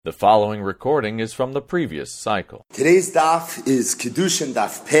The following recording is from the previous cycle. Today's daf is Kiddushin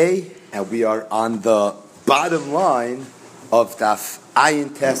daf Pei, and we are on the bottom line of daf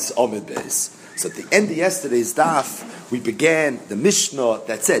Ayin Tes Omid Beis. So at the end of yesterday's daf, we began the Mishnah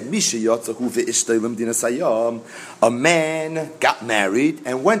that said, Misha Yotzahu ve'ishtay l'Medina Sayam. A man got married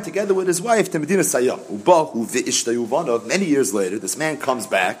and went together with his wife to Medina Sayam. Ubahu ve'ishtay uvanav. Many years later, this man comes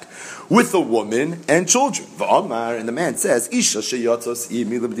back with a woman and children. V'amar, and the man says, Isha sheyotzos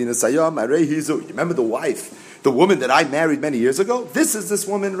imi l'Medina Sayam arei hizu. You remember the wife, the woman that I married many years ago? This is this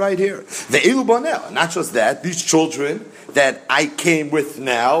woman right here. Ve'elu banel. Not just that, these children that I came with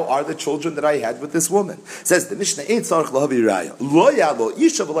now are the children that I had with this woman. Says the Mishnah, Ein tzarich lahavi raya. Lo yalo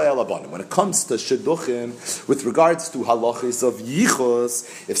isha v'lo yalo banim. When it comes to shidduchim, with regards to halachis of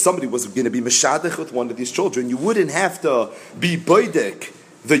yichos, if somebody was going to be meshadich with one of these children, you wouldn't have to be boidek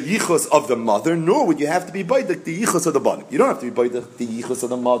the yichos of the mother, nor would you have to be boidek the yichos of the banim. You don't have to be boidek the yichos of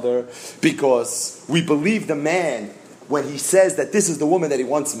the mother, because we believe the man when he says that this is the woman that he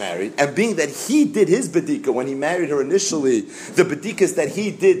once married, and being that he did his bedika when he married her initially, the bedikas that he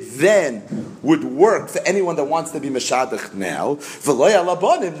did then would work for anyone that wants to be meshadach now.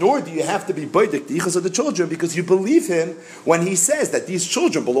 Nor do you have to be boidik the yichos of the children, because you believe him when he says that these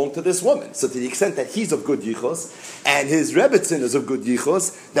children belong to this woman. So to the extent that he's of good yichos and his rebbetzin is of good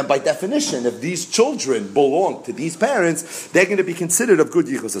yichos, then by definition, if these children belong to these parents, they're going to be considered of good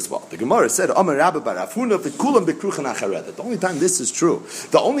yichos as well. The Gemara said, Amar Rabba bar Afuna v'kulam b'kruchan the only time this is true,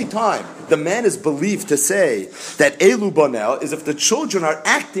 the only time the man is believed to say that Elu Banel is if the children are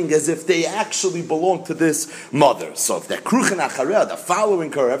acting as if they actually belong to this mother. So if they're kruchen achareh, they're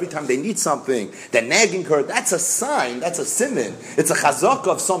following her every time they need something, they're nagging her, that's a sign, that's a siman. It's a chazaka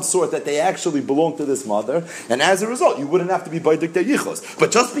of some sort that they actually belong to this mother, and as a result, you wouldn't have to be baidik their yichos.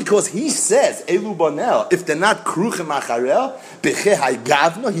 But just because he says Elu Banel, if they're not kruchen achareh, b'chehai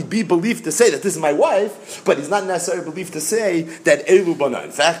gavna, he'd be believed to say that this is my wife, but he's not necessarily believed to say that Elu Bana.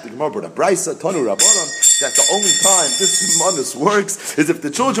 In fact, the Gemara brought a Brisa, Tanu Rabbanon, that the only time this manus works is if the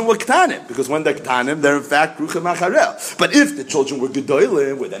children were Ktanim, because when they're Ktanim, they're in fact Kruchem Acharel. But if the children were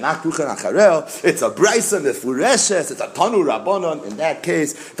Gedolim, where they're not Kruchem Acharel, it's a Brisa Nefureshes, it's a Tanu Rabbanon. In that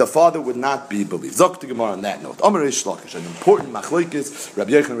case, the father would not be believed. Zok to Gemara on that note. Amar Reish Lakish, an important machlokes,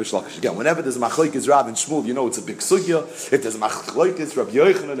 Rabbi Yochanan Reish Lakish. Again, whenever there's machlokes Rav and Shmuel, you know it's a big sugya. If there's machlokes Rabbi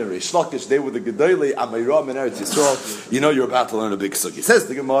Yochanan and Reish Lakish, they were the Gedolei Amiram and Eretz Yisrael. You know you're about to learn a big sugi. Says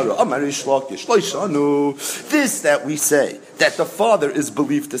the Gemara, this that we say, that the father is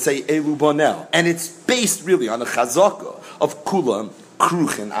believed to say Elu Bonel, and it's based really on a chazaka of Kulam,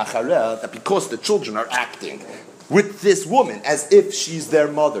 Kruchen, Acharel, that because the children are acting with this woman as if she's their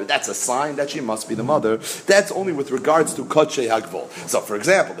mother, that's a sign that she must be the mother. That's only with regards to Kotchei Hagvol. So for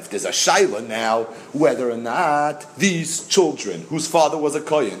example, if there's a Shaila now, whether or not these children, whose father was a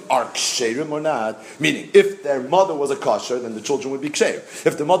Kohen, are Ksherim or not, meaning if their mother was a Kosher, then the children would be Ksher.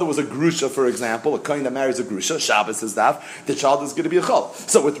 If the mother was a Grusha, for example, a Kohen that marries a Grusha, Shabbos is daf, the child is going to be a Chol.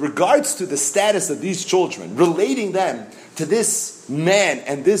 So with regards to the status of these children, relating them to this man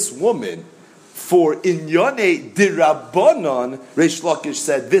and this woman, for Inyane Dirabanon, Reish Lakish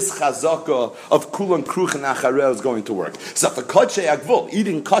said this chazaka of Kulan Kruchen Acharel is going to work. So for Kotchei Agvul,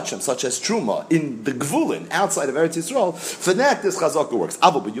 eating kachim such as Truma in the Gvulin outside of Eretz Yisrael, for that this chazaka works.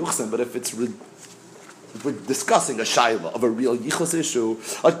 But if it's we're discussing a shaila of a real yichus issue,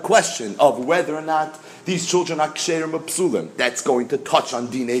 a question of whether or not these children are ksherim or psulim, that's going to touch on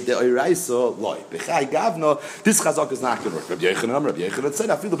dinei de'oraisa loy. B'chai gavna, this chazak is not going to work. Rabbi Yochanan said,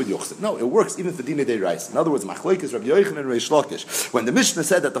 "Afilu b'yochsin." No, it works even for dinei de'oraisa. In other words, machlokes Rabbi Yochanan and Reish Lakish. When the Mishnah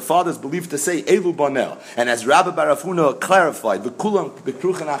said that the father is believed to say Elu Banel, and as Rabbi bar Afuna clarified, v'kulam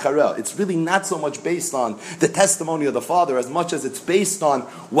b'kruchen acharel, it's really not so much based on the testimony of the father as much as it's based on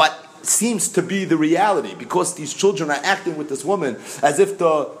what seems to be the reality, because these children are acting with this woman as if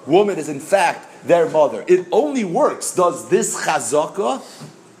the woman is in fact their mother. It only works, does this chazaka,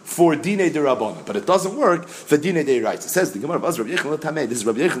 for Dinei Derabbanan, but it doesn't work for Dinei Deiraisa. It says the Gemara of Rabbi Yochanan Tamei. This is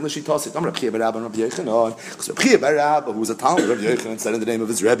Rabbi Yochanan L'Shitasit. I'm Rabbi Chia bar Rabba and Rabbi Yochanan. Because Rabbi Chia bar Rabba, who was a Talmud Rabbi Yochanan, said in the name of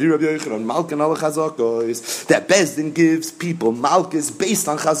his Rabbi Yochanan, Malkin ala Chazakos, that Bezdin gives people Malkis based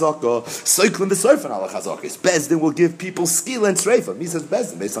on Chazaka. Soiklim v'Sorfin ala Chazakos. Bezdin will give people skill and Sreifa. He says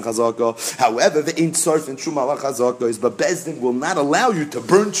Bezdin based on Chazaka. However, the ain't Sorfin Truma ala Chazakos, but Bezdin will not allow you to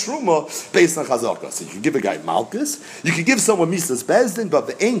burn Truma based on Chazaka. So you can give a guy Malkis, you can give someone Misas Bezdin, but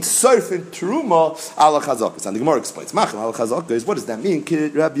the ain't surfing truma ala chazakas. And the Gemara explains, Machem ala chazakas, what does that mean?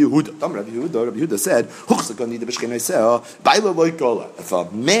 Rabbi Yehuda. Rabbi Yehuda said, if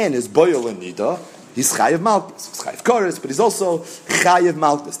a man is boil in nida, he's chayev malchus, he's chayev koris, but he's also chayev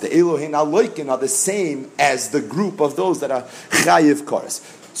malchus. The Elohim aloikin are the same as the group of those that are chayev koris.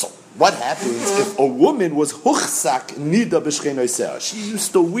 So what happens if a woman was huchsak nida b'shchenoiseh? She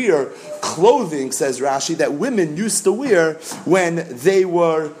used to wear clothing, says Rashi, that women used to wear when they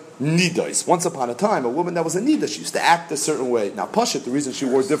were nidas. Once upon a time, a woman that was a nida, she used to act a certain way. Now, Pashut, the reason she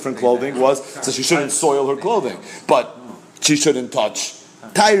wore different clothing was so she shouldn't soil her clothing, but she shouldn't touch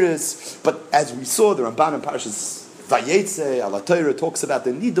tyrus. But as we saw, the Ramban in Parashas Vayetze, Ala Torah talks about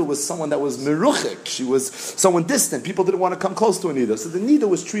the nida was someone that was meruchik. She was someone distant. People didn't want to come close to a nida. So the nida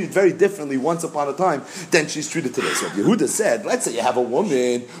was treated very differently once upon a time than she's treated today. So Yehuda said, let's say you have a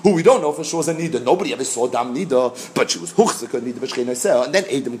woman who we don't know for sure was a nida. Nobody ever saw dam nida, but she was huchzika nida b'shcheinaseh. And then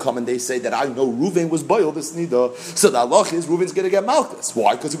Edom come and they say that I know Reuven was boil this nida. So the halach is Reuven's going to get malchus.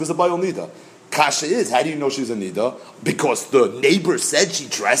 Why? Because he was a boil nida. Kasha is, how do you know she's a nida? Because the neighbor said she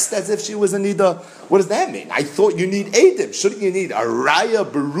dressed as if she was a nida. What does that mean? I thought you need Edom. Shouldn't you need a raya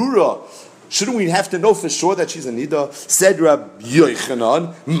berura? Shouldn't we have to know for sure that she's a nida? Said Rab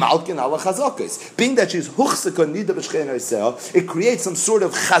Yochanan, malkin ala chazakos. Being that she's huchsaka nida b'shcheinaseh, it creates some sort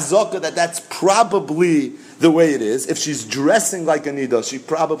of chazaka that's probably the way it is. If she's dressing like a nida, she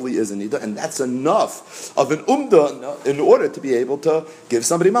probably is a nida, and that's enough of an umda in order to be able to give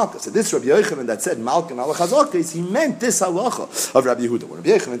somebody malchus. So this Rabbi Yochanan that said malkin ala chazakos, he meant this halacha of Rabbi Yehuda. When Rabbi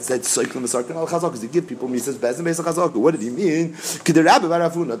Yochanan said soiklim esarkin ala chazakos, he give people misas bezin beis chazaka. What did he mean? K'der Rabbi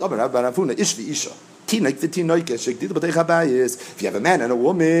Barafuna, Rabbi Barafuna, ishvi isha. If you have a man and a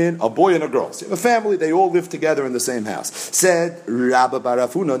woman, a boy and a girl, so you have a family, they all live together in the same house. Said Rabbi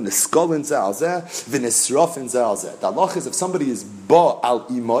Barafuna, niskolin zalzeh, v'nisrofin zalzeh. The halach is if somebody is ba al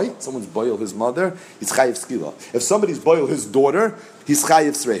imoy, someone's boil his mother, he's chayiv skila. If somebody's boil his daughter, he's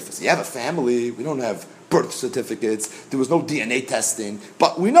chayiv sreifas. You have a family, we don't have birth certificates, there was no DNA testing,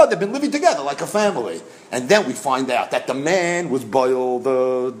 but we know they've been living together like a family. And then we find out that the man was boil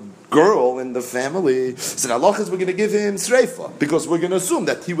the girl in the family. So the halach is we're going to give him sreifa because we're going to assume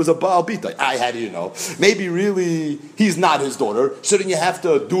that he was a Baal Bita. How do you know? Maybe really he's not his daughter. Shouldn't you have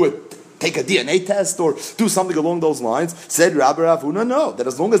to do it? Take a DNA test or do something along those lines? Said Rabbi Ravuna, no. That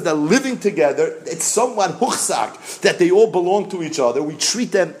as long as they're living together, it's somewhat huchsak that they all belong to each other. We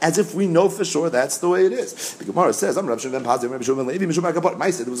treat them as if we know for sure that's the way it is. The Gemara says, "I'm Rabbi Shimon ben Pazim, Rabbi Shimon ben Levi, Mishum HaKapot." I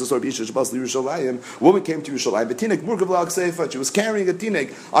said it was a story of Isha Shabbos Yerushalayim. A woman came to Yerushalayim, Betinek Murgav La'Akseifa. She was carrying a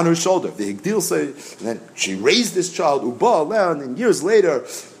tinek on her shoulder. The Higdil say, and then she raised this child, Uba, and then years later,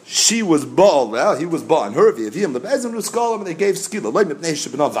 she was Baal, he was Baal, and her V'yavim lebezim ruskalim, and they gave skila.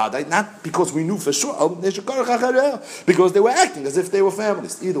 Not because we knew for sure, because they were acting as if they were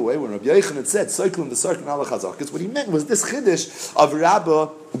families. Either way, when Rabbi Yochanan said "Soiklim the Sarkin ala Chazakis," what he meant was this chiddush of Rabbi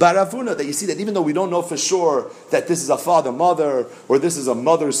Baravuna, that you see that even though we don't know for sure that this is a father-mother or this is a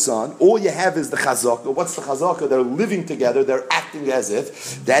mother's son, all you have is the chazaka. What's the chazaka? They're living together, they're acting as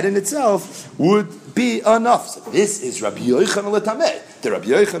if. That in itself would be enough. So this is Rabbi Yochanan l'tameh. The Rabbi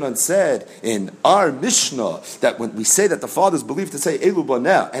Yochanan said in our Mishnah that when we say that the father is believed to say Elu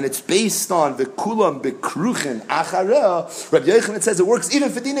Baneh, and it's based on the Kulam Bekruchen Achareh, Rabbi Yochanan says it works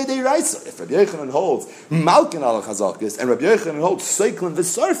even for Dinei Deiraisa. If Rabbi Yochanan holds Malkin ala Chazakis and Rabbi Yochanan holds Seiklin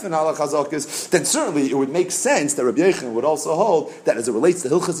V'Sarfin ala Chazakis, then certainly it would make sense that Rabbi Yochanan would also hold that as it relates to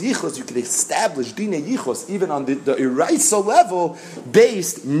Hilchas Yichos, you could establish Dinei Yichos even on the Iraisa level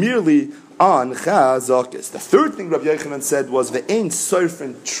based merely on chazakis. The third thing Rabbi Yochanan said was ve'ein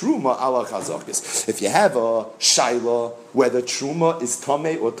surfin truma ala chazakis. If you have a shaila whether truma is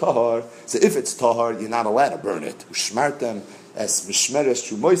tamei or tahar, so if it's tahar, you're not allowed to burn it. Ushmartem as mishmeres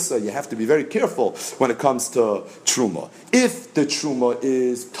trumoisa, you have to be very careful when it comes to truma. If the truma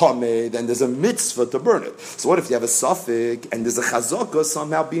is tamei, then there's a mitzvah to burn it. So what if you have a suffix and there's a chazaka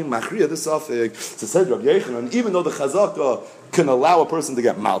somehow being machriya the suffix? So said Rabbi Yochanan, even though the chazaka can allow a person to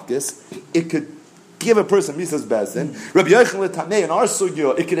get malchus, it could give a person misas bezin. Rabbi Yochanan l'tamei in our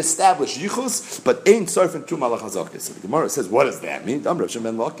sugya, it could establish yichus, but ain't surfing truma ala chazakis. So the Gemara says, what does that mean? Rabbi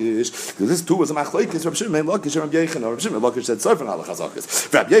Shimon ben Lakish, because this too was a machlokes. Rabbi Shimon ben Lakish and Rabbi Yochanan. Rabbi Shimon ben Lakish said surfing ala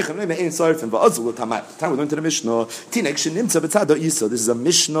chazakis. Rabbi Yochanan ain't surfing va'azul l'tamei. Time we learned to the Mishnah. Tinek shenimtza b'tzad isa. This is a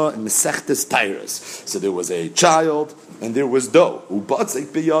Mishnah in Mesechtes Tyrus. So there was a child and there was dough. And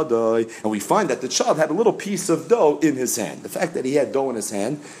we find that the child had a little piece of dough in his hand. The fact that he had dough in his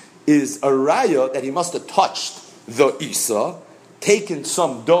hand is a raya that he must have touched the isa, taken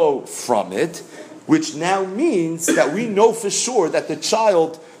some dough from it, which now means that we know for sure that the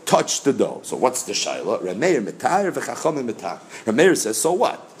child touched the dough. So what's the shayla? Rameir mitayr v'chachamim mitayr. Rameir says, so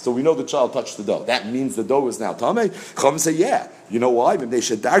what? So we know the child touched the dough. That means the dough is now tamei. Chacham say, yeah. You know why?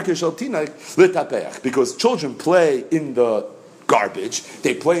 Because children play in the garbage,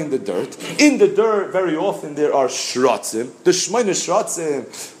 they play in the dirt. In the dirt, very often there are shrotzim, the shmeina shrotzim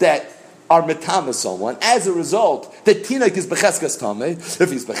that are metama someone. As a result, the tinek is becheskas tamei.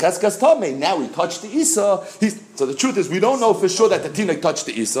 If he's becheskas tamei, now he touched the isa. So the truth is, we don't know for sure that the tinek touched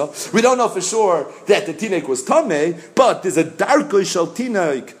the isa. We don't know for sure that the tinek was tamei, but there's a darkoi shel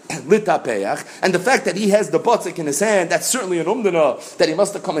tinek litapeach, and the fact that he has the batzik in his hand, that's certainly an umdana that he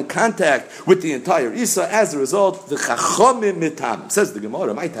must have come in contact with the entire isa. As a result, the chachamim mitam. Says the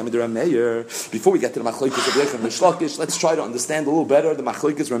Gemara, my time Meir. Before we get to the machlokes of Rabbi Lakish, let's try to understand a little better the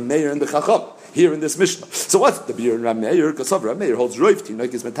machlokes of Meir and the chacham here in this Mishnah. So what's the beer in Rabbi Meir? Because Rabbi Meir holds roif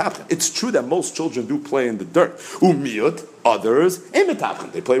tinoik is metapchen. It's true that most children do play in the dirt. Umiyot, others,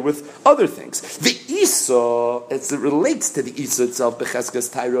 emetapchen. They play with other things. The isa, it relates to the isa itself, becheskas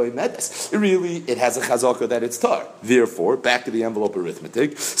tairoi medes. It has a chazaka that it's tar. Therefore, back to the envelope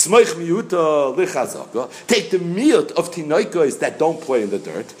arithmetic, smoich miyuta lichazaka. Take the miyut of tinoikos that don't play in the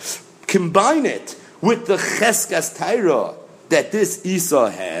dirt, combine it with the cheskas taira that this isa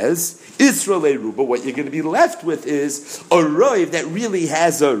has, Israel Ruba, what you're going to be left with is a roiv that really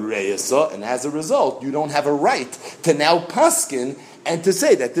has a reisa, and as a result, you don't have a right to now paskin and to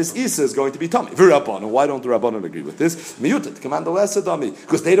say that this isa is going to be tummy. V'Rabbanan, why don't the Rabbanan agree with this? Miyut, to command the lesser dummy,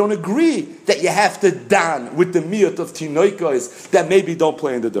 because they don't agree that you have to dan with the miyut of tinoikos that maybe don't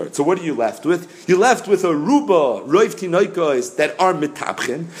play in the dirt. So what are you left with? You're left with a ruba, roiv tinoikos that are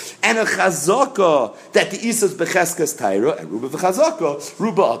mitapchin, and a chazaka that the isa is becheskas taira, and ruba v'chazaka,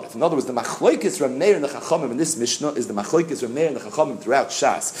 ruba adif. In other words, the machlokes Reb Meir and the chachamim in this Mishnah is the machlokes Reb Meir and the chachamim throughout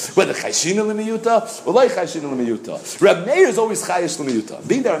Shas, whether chayshina l'miyuta or loy chayshina l'miyuta. Reb Meir is always chayish.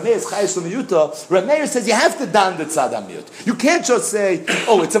 Being that Reb Meir is chayish l'miyuta, Reb Meir says you have to dan the tzad hamiyut. You can't just say,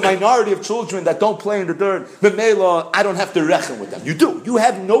 oh, it's a minority of children that don't play in the dirt, B'meila, I don't have to reckon with them. You do. You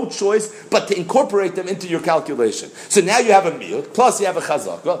have no choice but to incorporate them into your calculation. So now you have a miyut, plus you have a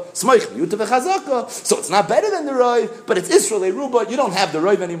chazaka, smoich miyut of a chazaka, so it's not better than the roiv, but it's Israel Ruba, you don't have the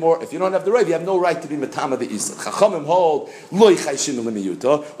roiv anymore. If you don't have the roiv, you have no right to be metama the isa. Chachamim hold, loy chayshin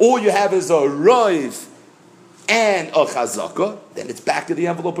l'miyuta, all you have is a roiv and a chazaka, then it's back to the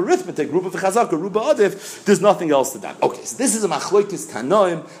envelope arithmetic. Ruba v'chazaka, ruba adif. There's nothing else to that. Okay, so this is a machlokes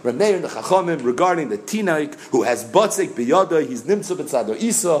tanoim, Reb Meir and the chachamim regarding the tinaik who has batzik biyada. He's nimtzu b'tzado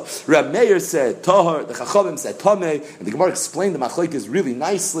isa. Reb Meir said tahar. The chachamim said tamei. And the Gemara explained the machlokes really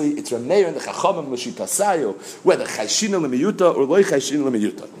nicely. It's Reb Meir and the chachamim l'shitasayo, whether chayshina l'miyuta or loy chayshina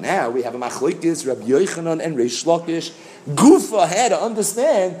l'miyuta. Now we have a machlokes Reb Yochanan and Reish Lakish. Gufa had to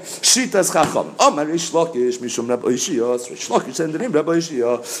understand Shitas Chacham. Amar Reish Lakish mishum Reb Oishiyos. Reish Lakish and the name Reb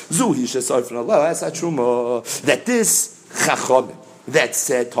Oishiyah. Zuhi shesarfen Allah as truma. That this Chacham that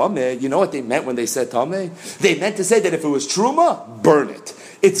said Tameh, you know what they meant when they said Tameh? They meant to say that if it was truma, burn it.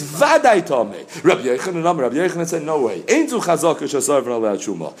 It's vaday tameh. Rabbi Yochanan said, no way. Einzu chazaka shesarfen Allah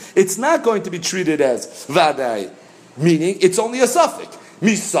truma. It's not going to be treated as vaday, meaning it's only a suffix.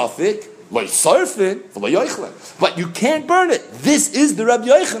 Misafik. But you can't burn it. This is the Rabbi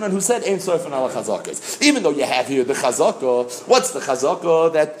Yochanan who said Ein Sorfen ala Chazakas. Even though you have here the Chazaka, what's the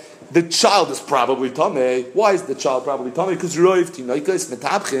Chazaka? That the child is probably Tameh. Why is the child probably Tameh? Because Roiv Tinoika is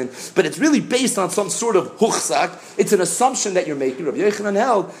Metabchin. But it's really based on some sort of Huchsak. It's an assumption that you're making. Rabbi Yochanan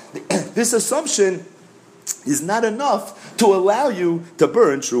held this assumption is not enough to allow you to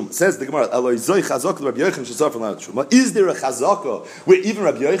burn truma. Says the Gemara, is there a chazaka where even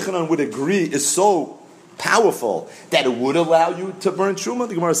Rabbi Yochanan would agree is so powerful that it would allow you to burn truma?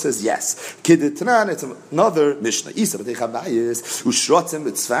 The Gemara says yes. Kiddushin, it's another Mishnah.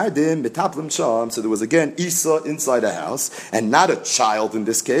 So there was again Isa inside a house, and not a child in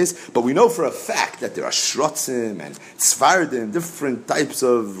this case, but we know for a fact that there are shrotzim and tzvardim, different types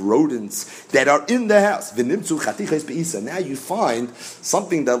of rodents that are in the house. Now you find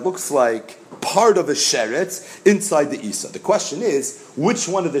something that looks like part of a sheretz inside the Isa. The question is, which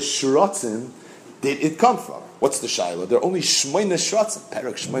one of the shrotzim did it come from? What's the shaila? There are only shmoyne shrotzim,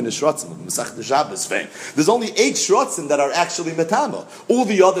 perak shmoyne shrotzim, Masech the Shabbos fame. There's only 8 shrotzim that are actually metama. All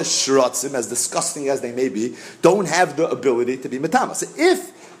the other shrotzim, as disgusting as they may be, don't have the ability to be metama. So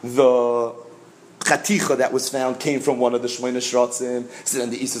if the chaticha that was found came from one of the shmoyne shrotzim, so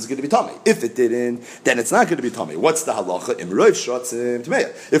then the isa is going to be tummy. If it didn't, then it's not going to be tummy. What's the halacha? Im roiv shrotzim tmeya.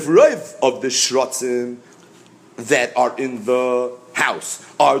 If roiv of the shrotzim that are in the house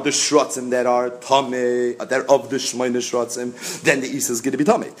are the shrotzim that are tamei, that are of the shmoyne shrotzim, then the isa is going to be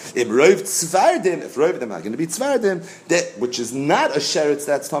tamei. If roiv tzvardim, if roiv them are going to be tzvardim, that which is not a sheretz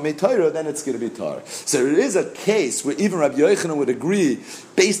that's tamei Torah, then it's going to be Torah. So there is a case where even Rabbi Yochanan would agree,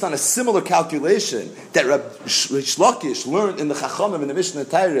 based on a similar calculation that Rabbi Reish Lakish learned in the Chachamim in the Mishnah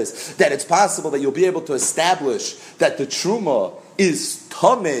Tairis, that it's possible that you'll be able to establish that the truma is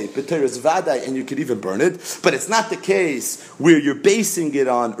Tomei, B'teres Vadai, and you could even burn it. But it's not the case where you're basing it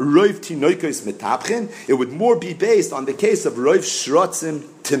on Roiv Tinoikos Metapchen. It would more be based on the case of Roiv Shrotzim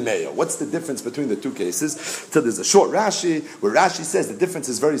Timeo. What's the difference between the two cases? So there's a short Rashi, where Rashi says the difference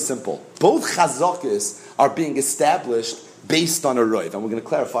is very simple. Both Chazakis are being established based on a roiv, and we're going to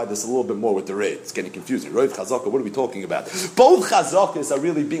clarify this a little bit more with the roiv. It's getting confusing. Roiv, chazaka, what are we talking about? Both chazakas are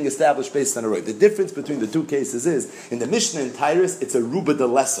really being established based on a roiv. The difference between the two cases is, in the Mishnah in Tyrus, it's a ruba de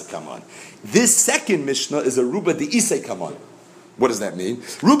lesa kaman. This second Mishnah is a ruba de isei kaman. What does that mean?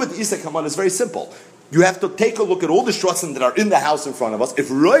 Ruba de isei kaman is very simple. You have to take a look at all the shrotzim that are in the house in front of us. If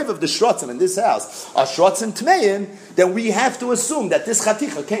roiv of the shrotzim in this house are shrotzim tmeim, then we have to assume that this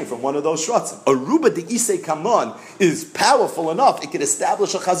chaticha came from one of those shrotzim. A ruba de isei kaman is powerful enough; it can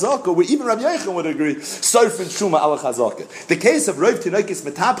establish a chazaka where even Rabbi Yochanan would agree. Sarfin shuma ala chazaka. The case of roiv tinoikis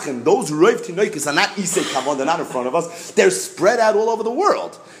metapchen, those roiv tinoikis are not isei kaman; they're not in front of us. They're spread out all over the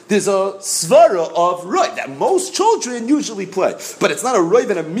world. There's a svara of roiv that most children usually play, but it's not a roiv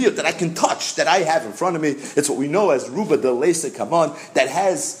and a miyut that I can touch, that I have in front of me. It's what we know as ruba de leisa kaman, that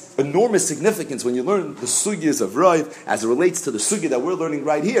has enormous significance when you learn the sugyas of roiv as it relates to the sugya that we're learning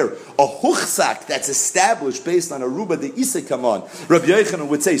right here. A huchsak that's established based on a ruba de isei kaman, Rabbi Yochanan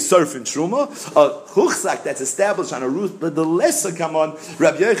would say surf and truma. A huchsak that's established on a ruba de leisa kaman,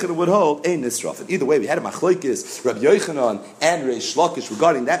 Rabbi Yochanan would hold ein nisraf. Either way, we had a machlokes Rabbi Yochanan and Reish Lakish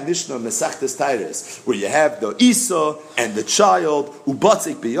regarding that Mishnah Mesachtes Tyrus, where you have the Isa and the child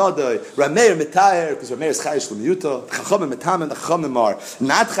ubatzik biyadai, Rameir mitayer, because Rameir is chayish l'miyuta, Chachamim mitamen, the Chachamim are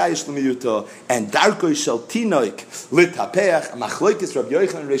not chayish l'miyuta, and darkoi shel tinoik litapeach. Machlokes Rabbi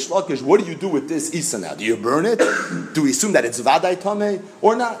Yochanan and Reish Lakish. What do you do with this Isa now? Do you burn it? Do we assume that it's vadai tamei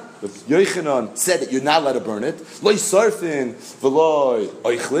or not? If Yochanan said that you're not allowed to burn it, loy surfin v'loy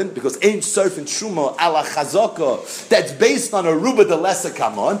oichlin, because ain't surfin truma ala chazaka that's based on a ruba de lesa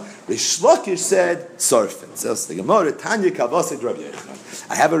kaman. Reish Lakish said surfin. Says the Gemara, Tanya kavasik Rabbi Yochanan.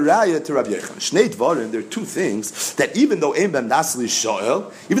 I have a raya to Rabbi Yochanan. Shnei dvarim. There are two things that even though ein b'hem das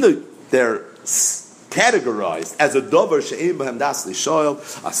lishoel, even though they're categorized as a dover she'ein b'hem das lishoel,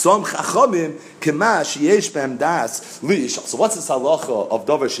 asom chachamim kema sheyesh b'hem das lishol. So what's this halacha of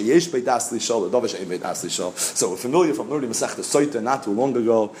dover sheyesh b'hem das lishol, or dover she'ein b'hem das lishol? So we're familiar from learning Masechta Soita not too long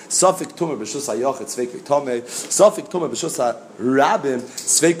ago. Safik tumah b'shus hayachet tzveikoi tomei, safik tumah b'shus harabim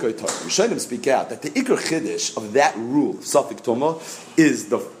tzveikoi torah. Rishonim speak out that the ikar chiddush of that rule, safik tumah, is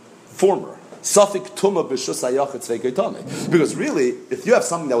the former. Safik tumah b'shus hayachet tzveikoi tomei. Because really, if you have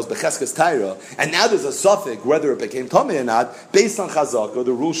something that was becheskes taira, and now there's a suffix whether it became tomei or not, based on chazaka,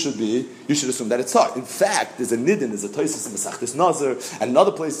 the rule should be, you should assume that it's hard. In fact, there's a nidin, there's a toises in Masechtas Nazir, and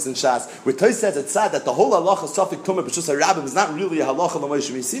other places in Shas, where Tois says it's sad that the whole halacha safik tumah b'shus harabim is not really a halacha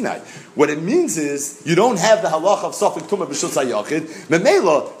l'Moshe Sinai. What it means is, you don't have the halacha of safik tumah b'shus hayachid,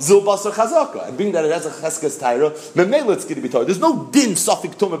 memela zil basar chazaka, and being that it has a cheskes taira, memela it's going to be tahar. There's no din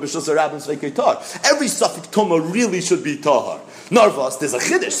safik tumah b'shus harabim tzveikoi tahar. Every safik tumah really should be tahar. Narvas, there's a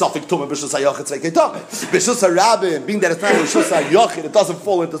chiddush, safik tumah b'shus hayachid tzveikoi tahar. B'shus harabim, being that it's not b'shus hayachid, it doesn't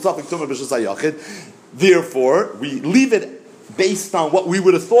fall into safik tumah b'shus hayachid. Therefore, we leave it based on what we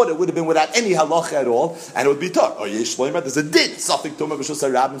would have thought it would have been without any halacha at all, and it would be tar. Oh, yesh shloimer, there's a din, safik tumah b'shus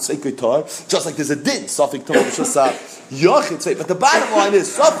harabim tzveikoi tahar, just like there's a din, safik tumah b'shus hayachid tzveikoi. But the bottom line is,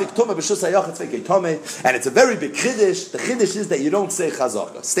 safik tumah b'shus hayachid tzveikoi tamei, and it's a very big chiddush. The chiddush is that you don't say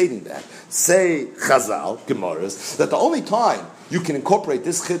chazaka. Stating that, say chazal, gemaras, that the only time you can incorporate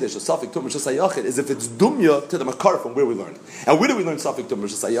this chiddush of safik tumah b'shus hayachid is if it's dumya to the makar from where we learn it. And where do we learn safik tumah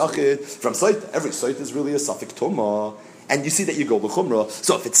b'shus hayachid? From Saita. Every Saita is really a safik tumah. And you see that you go l'chumrah.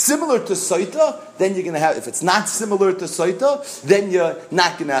 So if it's similar to Saita, then you're going to have, if it's not similar to Saita, then you're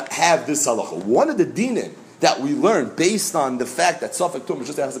not going to have this halacha. One of the dinim that we learn based on the fact that safik tumah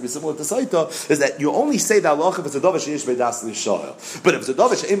just has to be similar to Saita is that you only say the halacha if it's a davar sheyesh b'das lishol. But if it's a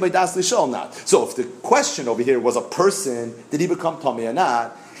davar she'ein b'das lishol, not. So if the question over here was a person, did he become tamei or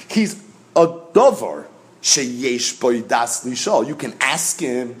not, he's a davar sheyesh b'das lishol. You can ask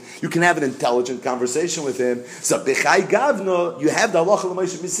him, you can have an intelligent conversation with him. So b'chai gavna, you have the halacha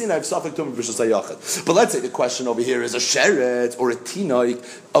l'Moshe Sinai of safik tumah b'shus hayachid. But let's say the question over here is a sheret or a tinoik,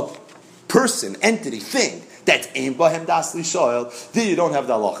 a person, entity, thing that's ein b'hem das lishol, then you don't have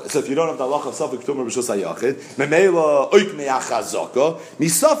the halacha. So if you don't have the halacha of safik tumah b'shus hayachid, memela oik me'achazaka,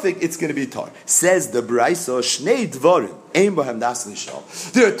 misafik it's going to be tar. Says the Braisa, shnei dvarim ein b'hem das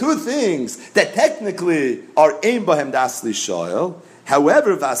lishol. There are two things that technically are ein b'hem das lishol,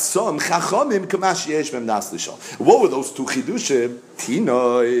 However, Vasom Chachamim Kamash Yesh Mem Nas Lishal. What were those two chidushim?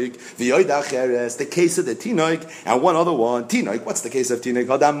 Tinoik, V'yoida Cheres, the case of the Tinoik, and one other one. Tinoik, what's the case of Tinoik?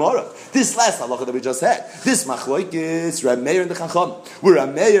 Hadam Mora. This last halacha that we just had. This Machloikis, Rameir and the Chacham. Where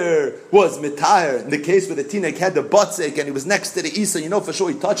Rameir was Mitair, in the case where the Tinoik had the butzik and he was next to the Isa, you know for sure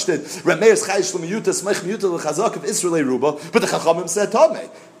he touched it. Rameir's Chayish L'miyuta, Smech Miyuta L'chazak of Israel Ruba, but the Chachamim said Tameh.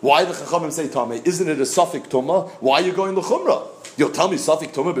 Why the Chachamim say Tameh? Isn't it a Safik Tumah? Why are you going L'chumrah? You'll tell me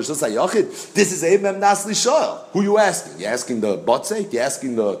Safik Tumah b'shas hayachid. This is Eimem Nasli Shal. Who are you asking? You asking the Batzek? You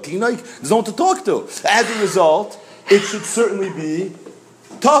asking the Tinoik? There's no one to talk to. As a result, it should certainly be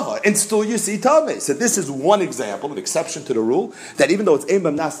Tahar, and still you see Tameh. So this is one example, an exception to the rule, that even though it's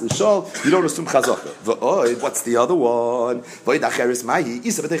Eimem Nasli Shal, you don't assume Chazaka. What's the other one?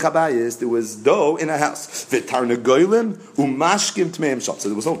 There was dough in a house. So there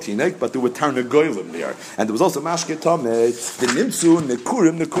was no Tinek, but there were Tarnagoylim there. And there was also Mashke Tameh, the Nimtzu,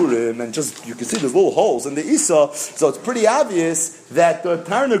 Nekurim, and just, you can see there's little holes in the Isa, so it's pretty obvious that the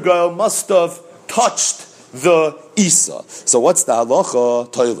Tarnagoyl must have touched the Isa. So what's the halacha?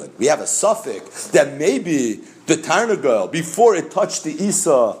 Toilin. We have a suffix that maybe the Tarnagoyl, before it touched the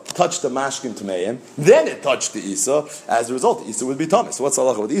Isa, touched the Mashkin Tameim, then it touched the Isa. As a result, the Isa would be Thomas. So what's the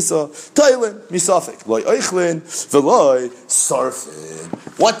halacha with Isa? Toilin, misafik. Loi oichlin, v'loi sarfin.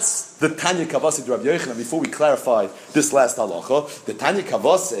 What's the Tanya Kavase to Rabbi Yochanan? Before we clarify this last halacha, the Tanya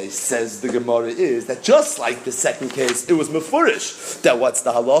Kavase says the Gemara is that just like the second case, it was mefurish. That what's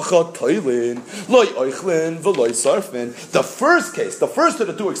the halacha? Toilin, loi oichlin, v'loi sarfin. The first case, the first of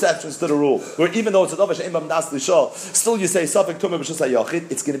the two exceptions to the rule, where even though it's a davar she'imam das lishal, still you say safek tumah b'shus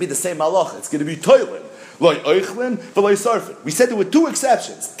hayachid, it's going to be the same halacha. It's going to be toilin. Loi oichlin, v'loi sarfin. We said there were two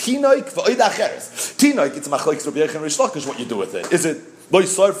exceptions. Tinoik v'oida acheres. Tinoik, it's machlokes Rabbi Yochanan Rish Lakish, what you do with it. Is it Loi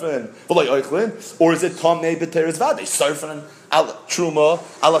sarfin v'loi oichlin, or is it tamei b'teres vade? Sarfin ala truma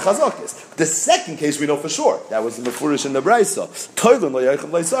ala chazakis. The second case we know for sure. That was the mefurish in the brayso. Toilin loi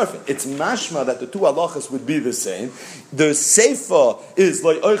oichlin loi sarfin. It's mashma that the two halachas would be the same. The seifa is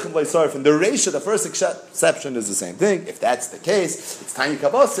loi oichlin loi sarfin. The reisha, the first exception, is the same thing. If that's the case, it's tanya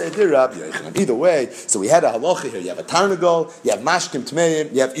kavase de Rabbi Yochanan. Either way, so we had a halacha here. You have a tarnagol, you have mashkim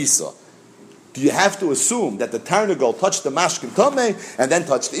tmeim, you have isa. Do you have to assume that the Tarnagol touched the Mashkim Tameh and then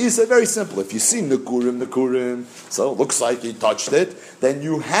touched the Isa? Very simple. If you see Nekurim, so it looks like he touched it, then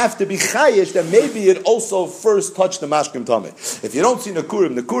you have to be Chayish that maybe it also first touched the Mashkim Tameh. If you don't see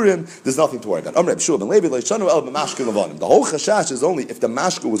Nekurim, there's nothing to worry about. The whole Chashash is only if the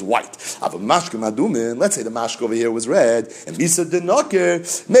Mashka was white. Let's say the Mashka over here was red, and Isa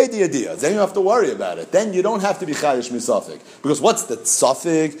Dinaker made the idea. Then you don't have to worry about it. Then you don't have to be Chayish Misafik. Because what's the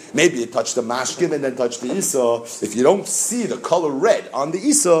Safik? Maybe it touched the Mashkim and then touch the Isa. If you don't see the color red on the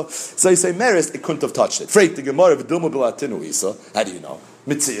Isa, so you say Meris, it couldn't have touched it. Freit the Gemara v'dilma b'latinu Isa. How do you know?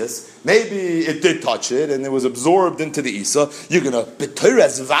 Mitzias. Maybe it did touch it and it was absorbed into the Isa. You're gonna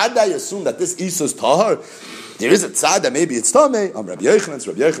b'toras vada assume that this Isa is tahar. There is a tzad that maybe it's tamei. Rabbi Yochanan, it's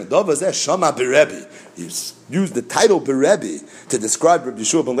Rabbi Yochanan. Dava shama berebi. He's used the title berebi to describe Rabbi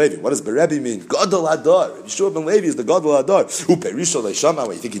Yeshua ben Levi. What does berebi mean? Gadol hadar. Rabbi Yeshua ben Levi is the Gadol hadar. Who perisha leishama?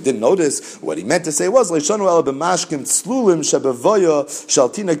 What you think he didn't notice? What he meant to say was leishanu el b'mashkim tzlulim shebavoya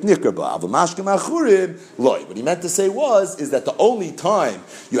shaltinak nikrba av mashkim achurim loy. What he meant to say is that the only time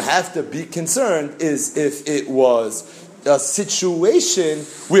you have to be concerned is if it was a situation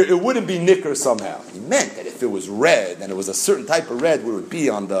where it wouldn't be nicker somehow. He meant that if it was red, and it was a certain type of red where it would be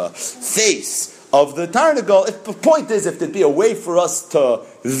on the face of the Tarnagol, if the point is, if there'd be a way for us to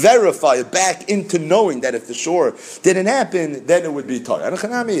verify it back into knowing that if the shore didn't happen, then it would be tar. If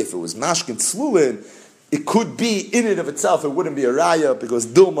it was mashkin slulin, it could be in and of itself, it wouldn't be a raya because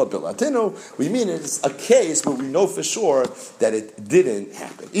Dilma Bilatino. We mean it's a case where we know for sure that it didn't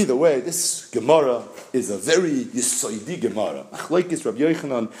happen. Either way, this Gemara is a very Yisoidi Gemara. Machlokes Rabbi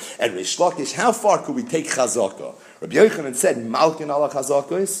Yochanan and Rish Lakish. How far could we take Chazaka? Rabbi Yochanan said, Malkin ala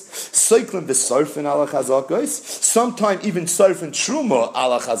chazakos, Soiklin v'sarfin ala chazakos, sometimes even sarfin truma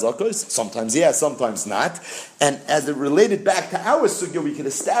ala chazakos, sometimes yes, sometimes not. And as it related back to our sugya, we could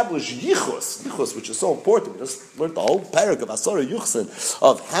establish yichus, which is so important. We just learned the whole parak of Asara Yuchsin,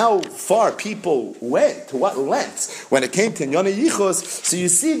 of how far people went, to what lengths, when it came to Nyana yichus. So you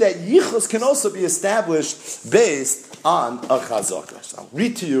see that yichus can also be established based on a chazaka. So I'll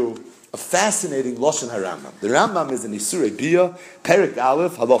read to you a fascinating Lashon HaRambam. The Rambam is in Isurei Biyah, Perek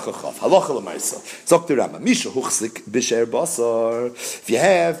Aleph, Halacha Chav, Halacha L'maisa. Zok the Rambam, Misha Huchzik B'Sher Basar. If you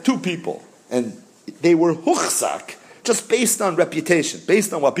have two people, and they were Huchzak just based on reputation,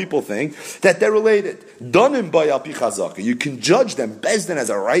 based on what people think, that they're related. Donim by al pi chazaka. You can judge them. Bezdin has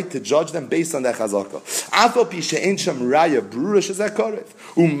a right to judge them based on that chazaka. Afal pi she'en sham raya brura shezakorev.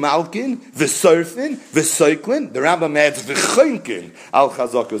 Umalkin, v'surfin, v'soiklin. The Rambam adds v'choinkin al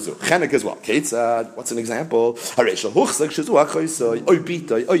chazaka zu. Chenek as well. Ketzad. What's an example? Haresha huchzak shezu achoisoi. Oy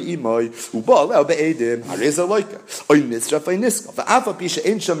bitoi, oy imoy. Uba leo be'edim. Hareza loika. Oy mitzraf oy niska. V'afal pi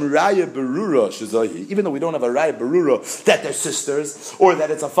she'en sham raya brura shezohi. Even though we don't have a raya brura that they're sisters, or that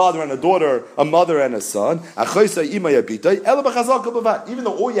it's a father and a daughter, a mother and a son. Even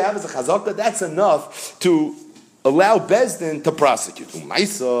though all you have is a chazaka, that's enough to allow Bezdin to prosecute. The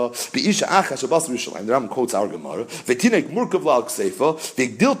Ram quotes our Gemara. The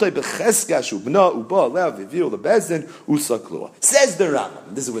Says the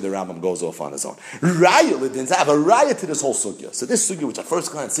Rambam. This is where the Rambam goes off on his own. Raya, I have a raya to this whole sugya. So this sugya, which at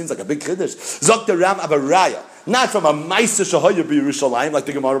first glance seems like a big Kiddush, Zok the Ram, I have a raya. Not from a Maisa Shahaya B'Yerushalayim, like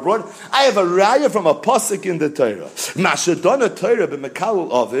the Gemara brought. I have a raya from a pasuk in the Torah. Mashadona Torah b'Mekal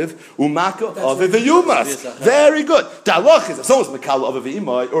Aviv Umaka Aviv v'Yumas. Very good. The halach is if someone's Mekal Aviv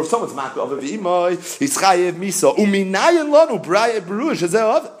v'Imai, or if someone's Maka Aviv v'Imai, he's Chayev Misa. Uminayin Lanu Braya Berush.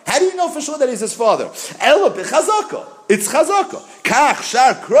 How do you know for sure that he's his father? Ela b'Chazaka. It's chazaka. Kach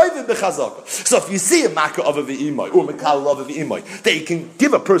shar kroivim b'chazaka. So if you see a maka of a v'imoy or mekal of a v'imoy, they can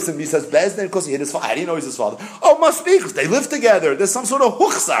give a person Misa's bezdin because he hit his father. How do you know he's his father? Oh, must be because they live together. There's some sort of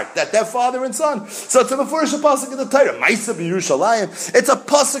huchzak that they're father and son. So it's a mefurish pasuk in the Torah. Ma'isa b'Yerushalayim. It's a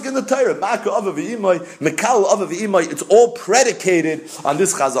pasuk in the Torah. Maka of a v'imoy, mekal of a v'imoy. It's all predicated on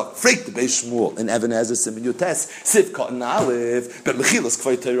this chazak. Freak the Beis Shmuel in Even Ezer Siman Yutes Sif Cotton Aleph. But mechilas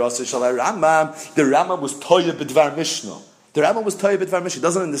k'vay Torah shalai Rambam. The Rambam was Toya b'dvar Mishnah. The Rambam was Toya b'dvar Mishnah. He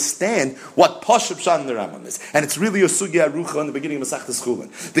doesn't understand what Pashup Shan the Rambam is. And it's really a Sugya Arucha in the beginning of Masechtas Chulin.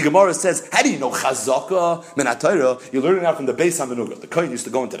 The Gemara says, how do you know Chazaka min HaTorah? You're learning out from the Beis HaMenuga. The Kohen used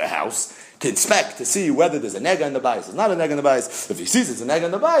to go into the house to inspect, to see whether there's a nega in the bias. There's not a nega in the bias. If he sees it's a nega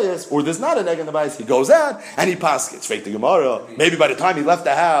in the bias, or there's not a nega in the bias, he goes out and he paskets. Fake the Gemara. Maybe by the time he left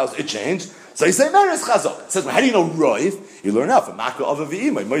the house, it changed. So you say, Meres Chazak. It says, well, how do you know Roiv? You learn out from Maka of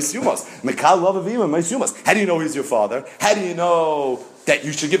Aviyimai, Mois Yumas. Mekal of Aviyimai, Mois Yumas. How do you know he's your father? How do you know that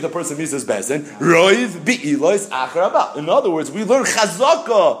you should give the person Mises Bezin? Roiv bi'ilois acharabah. In other words, we learn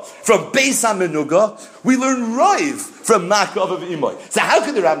Chazaka from Beis HaMenuga. We learn Roiv from Maka of Aviyimai. So how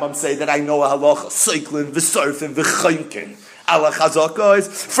can the Rambam say that I know a halacha? Seiklin, v'sorfin, v'chaynkin. Allah Chazaka is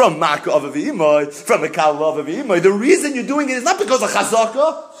from Maka of Aviyimai, from Mekal of Aviyimai. The reason you're doing it is not because of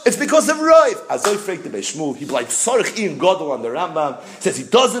Chazaka. It's because of Roiv. Azoi freak the Beis Shmuel. He like Sarich Ian Godel on the Rambam. Says he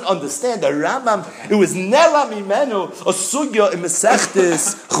doesn't understand the Rambam. It was Nela Mimenu a sugya in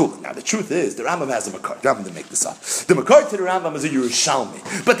Masechtes Chulin. Now the truth is the Rambam has a makar. The Rambam didn't make this up. The makar to the Rambam is a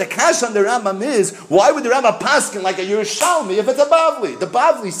Yerushalmi. But the kash on the Rambam is why would the Rambam paskin like a Yerushalmi if it's a Bavli? The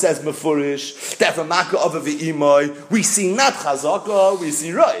Bavli says Mefurish that from Maka of Aviyimai we see not Chazaka, we see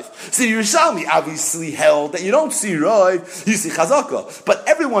Roiv. So Yerushalmi obviously held that you don't see Roiv, you see Chazaka. But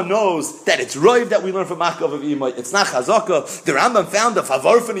everyone knows that it's Roiv that we learn from Makav of Imai. It's not Chazaka. The Rambam found a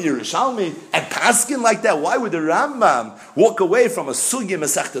favor from the Yerushalmi and paskin like that. Why would the Rambam walk away from a sugya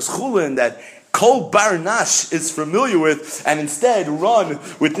Masechtas Chulin that Kol Bar Nash is familiar with and instead run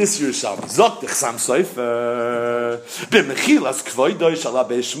with this Yerushalmi? Zok Chsam Sofer b'mechilas kvoidoi shala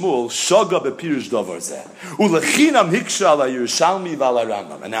Beis Shmuel shaga b'pirush davar zeh ulechinam hiksha ala Yerushalmi v'ala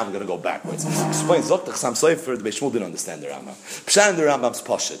Rambam. And now I'm going to go backwards. Explain Zok Chsam Sofer. The Beis Shmuel didn't understand the Rambam. Pshan the Rambam's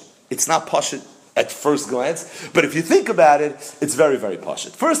pashut. It's not pashut at first glance, but if you think about it, it's very, very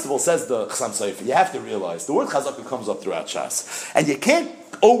pashut. First of all, says the Chsam Sofer, you have to realize the word Chazaka comes up throughout Shas, and you can't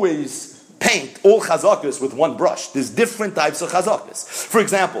always paint all chazakas with one brush. There's different types of chazakas. For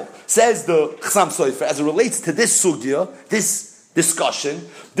example, says the Chsam Sofer, as it relates to this sugya, this discussion,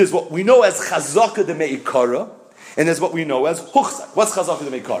 there's what we know as chazaka de meikara, and there's what we know as huchzak. What's chazaka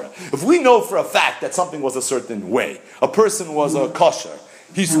de meikara? If we know for a fact that something was a certain way, a person was a kosher,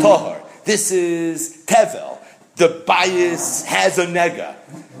 he's tahar, this is tevel, the bias has a nega,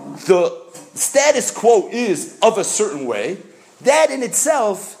 the status quo is of a certain way, that in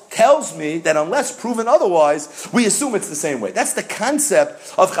itself tells me that unless proven otherwise, we assume it's the same way. That's the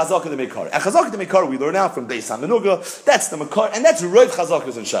concept of Chazaka de Meikar. And Chazaka de Meikar we learn out from Beis HaMenuga. That's the Meikar, and that's Roiv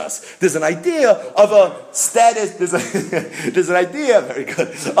Chazakas in Shas. There's an idea of a status. There's an idea, very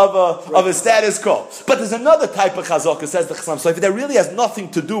good, of a status quo. But there's another type of Chazaka, says the Chasam Sofer, that really has nothing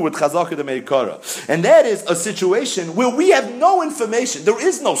to do with Chazaka de Meikar, and that is a situation where we have no information. There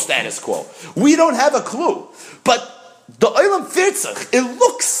is no status quo. We don't have a clue, but the Olam Firtzach, it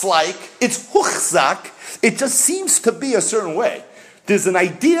looks like it's huchzak, it just seems to be a certain way. There's an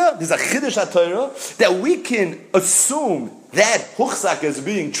idea, there's a Chiddush HaTorah, that we can assume that Huchzak is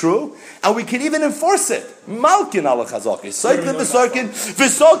being true, and we can even enforce it. Malkin ala chazakis. Seikin v'sarkin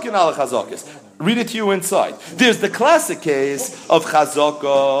v'sarkin ala chazakis. Read it to you inside. There's the classic case of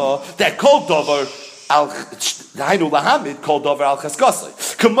chazaka that called dover al Hainu lahamid called dover al chaskasai.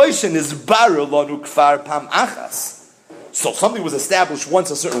 Commotion is baru lanu kfar pam achas. So something was established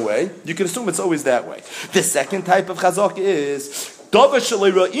once a certain way, you can assume it's always that way. The second type of chazaka is dover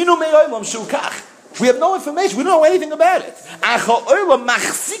shalira inu me'olam shukach. We have no information. We don't know anything about it.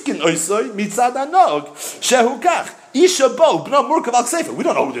 Isha bo, b'no murkav al sefer. We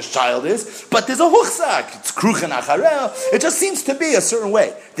don't know who this child is, but there's a huchzak. It's kruchen acharel. It just seems to be a certain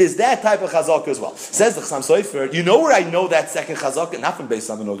way. There's that type of chazaka as well. Says the Chassam Sofer, you know where I know that second chazaka? Not from Beis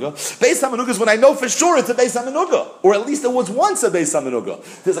Hamenuga. Beis Hamenuga is when I know for sure it's a Beis Hamenuga, or at least it was once a Beis Hamenuga.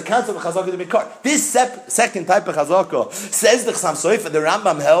 There's a concept of chazaka to be caught. This second type of chazaka, says the Chassam Sofer, the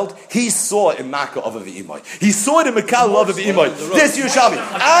Rambam held, he saw in Makkah of Avimai. He saw it in Mekal of Avimai. This Yerushalmi.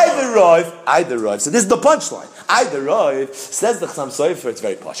 Either Rav. So this is the punchline. Either Rav, says the Chassam Sofer, it's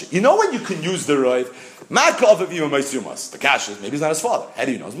very posh. You know when you can use the Rav? Makkah of Avimai. The cash is, maybe he's not his father. How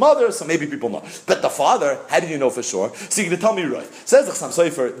do you know his mother? So maybe people know. But the father, how do you know for sure? So you're going to tell me Rav. Says the Chassam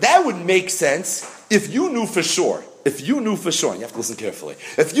Sofer, that would make sense if you knew for sure. If you knew for sure, and you have to listen carefully,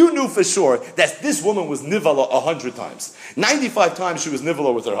 if you knew for sure that this woman was nivala 100 times, 95 times she was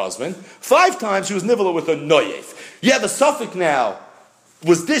nivala with her husband, 5 times she was nivala with her noyef. You have a suffix now.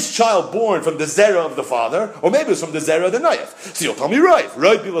 Was this child born from the zera of the father, or maybe it was from the zera of the noyef? So you'll tell me Rav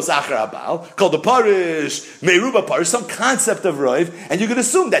bilos achar abal, called the parish, meruba parish, some concept of Rav, and you can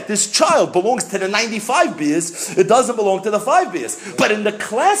assume that this child belongs to the 95 bias, it doesn't belong to the 5 bias. But in the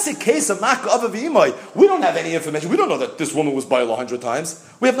classic case of Makkah of Avimai, we don't have any information. We don't know that this woman was boiled 100 times.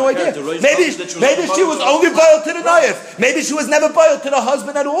 We have no idea. Maybe she was only boiled to the noyef. Maybe she was never boiled to the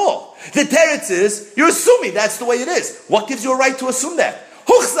husband at all. The teretz is, you're assuming that's the way it is. What gives you a right to assume that?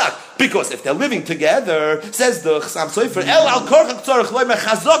 Huchzak. Because if they're living together, says the Chassam Sofer, El al korchak tzorach loy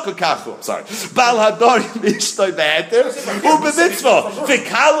mechazok kachu. Sorry. Bal hadori mishtoi be'eter u'bemitzvah.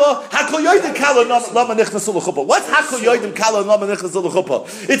 V'kalo, hakol yoidim kalo lama nichnasu l'chuppah. What's hakol yoidim kalo lama nichnasu l'chuppah?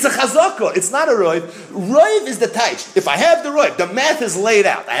 It's a chazaka. It's not a roiv. Roiv is the taich. If I have the roiv, the math is laid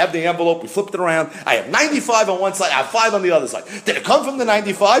out. I have the envelope, we flipped it around. I have 95 on one side, I have 5 on the other side. Did it come from the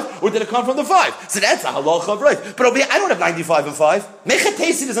 95 or did it come from the 5? So that's a halacha of roiv. But over here, I don't have 95 and 5.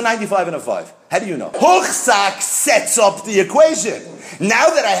 Mechatesid is a 95 and a 5. How do you know? Huchzak sets up the equation. Now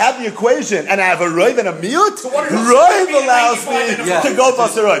that I have the equation and I have a roiv and a miut, roiv allows me to go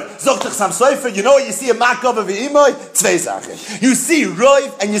basar roiv. Zogt Chassam Sofer, you know what you see in Makkah of Avimai? Zwei Sachen. You see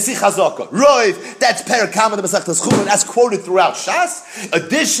roiv and you see chazaka. Roiv, that's perakam of the Masechtas Chulin, that's quoted throughout Shas.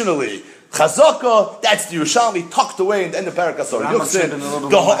 Additionally, Chazaka, that's the Yerushalmi tucked away in the end of Parakasor.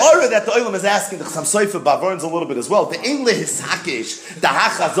 The ha'ara that the Olam is asking, the Chassam Sofer bavarns a little bit as well. The English is hakish, the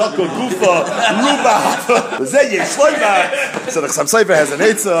ha'chazaka gufa, ruba. So the Chassam Sofer has an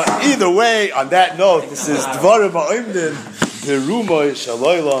eitzah. Either way, on that note, this is Dvarim ha'omdim, Berumoy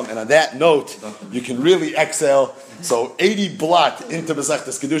shaloylam, and on that note, you can really exhale. So 80 blot into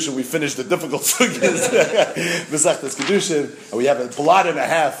Masechtas Kiddushin, we finished the difficult sugyas, Masechtas Kiddushin, and we have a blot and a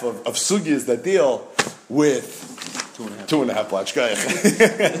half of sugyas that deal with 2.5 blot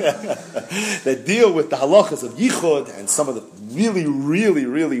that deal with the halachas of yichud and some of the really, really,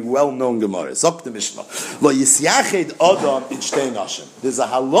 really well-known gemaras. Up the Mishnah. Lo yisyached adam in shtei nashim. There's a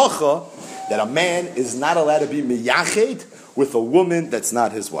halacha that a man is not allowed to be miyached with a woman that's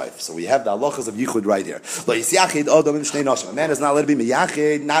not his wife. So we have the halachas of yichud right here. A man is not allowed to be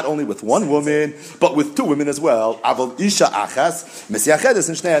miyached not only with one woman, but with 2 women as well.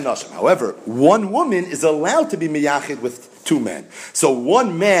 However, one woman is allowed to be miyached with 2 men. So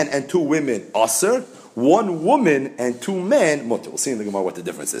 1 man and 2 women aser, 1 woman and 2 men mutter. We'll see in the Gemara what the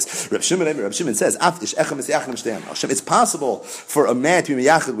difference is. Reb Shimon says, it's possible for a man to be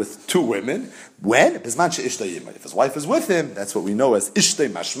miyached with 2 women. When? If his wife is with him, that's what we know as ishtay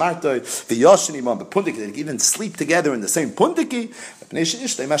mashmartay, the yoshin imam, the pundiki, they can even sleep together in the same pundiki. A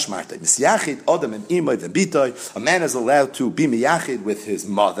man is allowed to be miyachid with his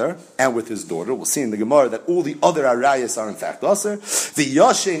mother and with his daughter. We'll see in the Gemara that all the other arayas are in fact aser. The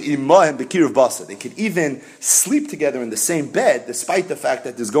yoshin imam bekiruv basar. They can even sleep together in the same bed, despite the fact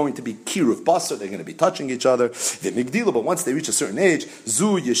that there's going to be kiruv basar. They're going to be touching each other. The migdila, but once they reach a certain age,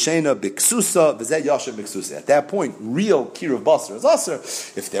 zu yeshena biksusa. At that point, real kiruv basar is aser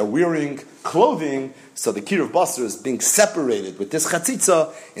if they're wearing clothing, so the kiruv basar is being separated with this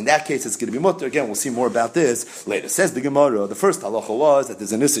chatzitza. In that case, it's going to be mutter. Again, we'll see more about this later. Says the Gemara, the first halacha was that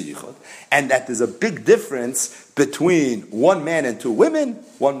there's an issa yichud, and that there's a big difference between one man and two women,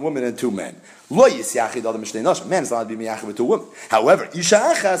 one woman and two men. Lo yisyachid adam mishnei nashim. Man is not allowed to be miyachid with two women. However, isha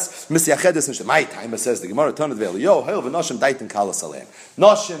achas misyachedes mishnei. My time says the Gemara ton of the yo hail v'nashim daitin kalas alein.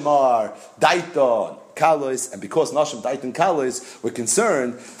 Nashim are daiton kalos, and because nashim daitin kalos, we're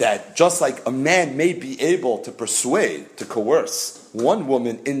concerned that just like a man may be able to persuade, to coerce one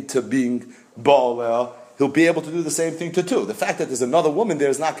woman into being ba'aleh, he'll be able to do the same thing to two. The fact that there's another woman there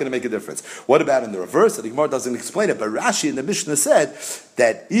is not going to make a difference. What about in the reverse? The Gemara doesn't explain it, but Rashi in the Mishnah said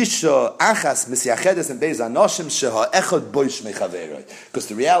that Isha achas misyachedes and beis anoshim sheha echad boish mechaveroi. Because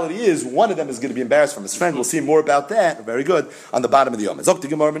the reality is, one of them is going to be embarrassed from his friend. We'll see more about that. Very good. On the bottom of the Yom. Zok the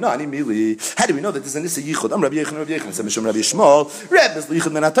Gemara menani mili. How do we know that there's an Issa Yichud? Rabbi Yechon, Rabbi Yechon. Said Mishum Rabbi Shmuel. Reb is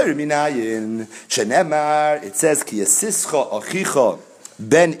Yichud men atayr minayin. Shenemar. It says ki yasischa achicha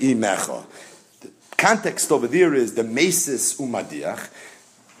ben imecha. Context over there is the Mesis Umadiach.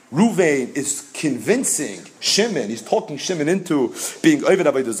 Ruvain is convincing Shimon, he's talking Shimon into being Oved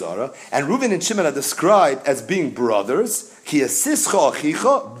Avodah Zarah, and Ruvain and Shimon are described as being brothers. Ki asischa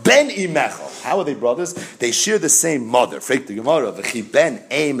achicha ben imecha. How are they brothers? They share the same mother. Freik the Gemara, v'chi ben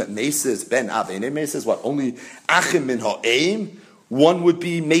aim Mesis, ben av ein Mesis, what? Only achim min ha'aim? One would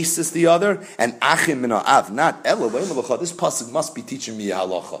be Mesis the other, and Achim min ha'av, not Ella. This pasuk must be teaching me a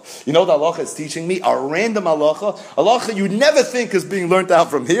halacha. You know what halacha is teaching me? A random halacha you never think is being learned out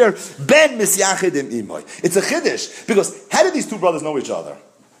from here. Ben misyachidim imoy. It's a chiddush, because how do these two brothers know each other?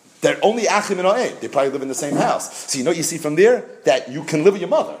 They're only Achim min ha'aim. They probably live in the same house. So you know what you see from there? That you can live with your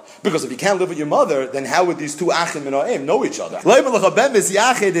mother. Because if you can't live with your mother, then how would these two Achim min ha'aim know each other? Ben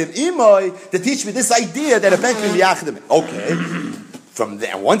misyachidim imoy, to teach me this idea that a ben can be yachidim. Okay. From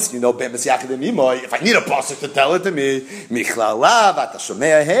there, once you know Ben Mesyachidim Imoy, if I need a pasuk to tell it to me, Michlalav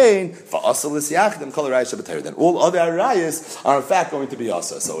Atashomea Hein Fa'asal Isyachidim Kol Arayis Shabbatayr. Then all other arayis are in fact going to be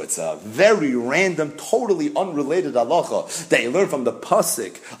asa. So it's a very random, totally unrelated halacha that you learn from the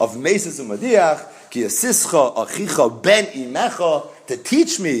pasuk of Mesis Umadiach Ki Yasischa Achicha Ben Imecha to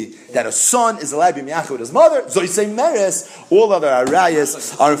teach me that a son is allowed to be miyachid with his mother. So you say meres. All other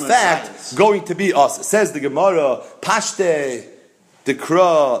arayis are in fact going to be asa. Says the Gemara Pashte. The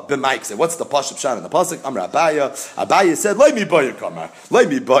Kra b'Mike said, what's the Pashup Shan in the Pasuk? Amr Abaya. Abaya said, Lay me boy kamar. Lay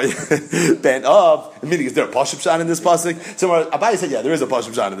me boy ben av. Meaning, is there a Pashup Shan in this Pasuk? So Abaya said, yeah, there is a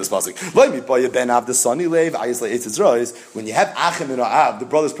Pashup Shan in this Pasuk. Lay me boy ben av the sunny lev. Ayis le etzitz rois. When you have Achim and Av, the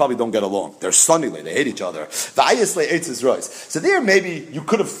brothers probably don't get along. They're sunny lev. They hate each other. The ayis le etzitz rois. So there, maybe you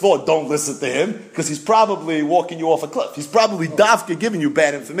could have thought, don't listen to him because he's probably walking you off a cliff. He's probably dafka giving you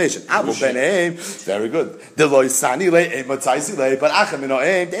bad information. Abu ben aim. Very good. The loy sani le ematzaisi le. But Achim and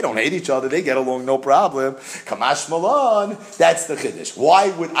Noam, they don't hate each other. They get along no problem. Kamash Malan, that's the Chiddush. Why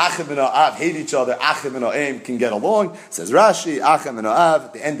would Achim and Noam hate each other? Achim and Noam can get along. Says Rashi, Achim and Noam,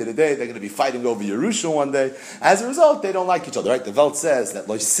 at the end of the day, they're going to be fighting over Yerusha one day. As a result, they don't like each other. Right? The Welt says that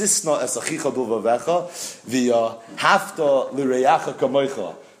Lo sisna es achicha b'vavecha v'ya hafta l'reyacha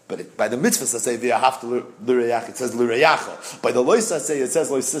kamoicha. But by the mitzvahs, I say v'ya hafta l'reyacha. It says l'reyacha. By the lois, I say it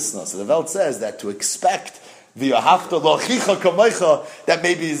says lo sisna. So the Welt says that to expect the ahafta lochicha kamecha, that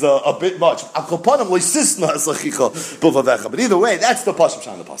maybe is a bit much. But either way, that's the pasuk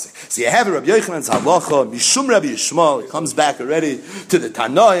shan the pasuk. So you have Rabbi Yochanan's halacha mishum Rabbi Yishmael. It comes back already to the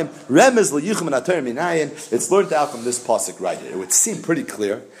Tanaim. Remez liyuchim and ater minayin. It's learned out from this pasuk right here. It would seem pretty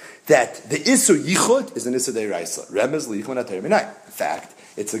clear that the isur yichud is an isur deiraisa. Remez liyuchim and ater minayin. In fact,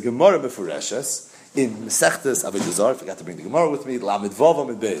 it's a Gemara befureshes. In Mesechtes Avodah Zarah, I forgot to bring the Gemara with me, Lamed Vav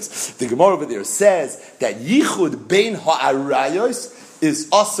Amid Beis. The Gemara over there says that Yichud Bein Ha'arayos is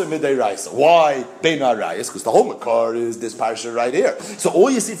Aser Midei Why Bein Ha'arayos? Because the whole Makar is this parsha right here. So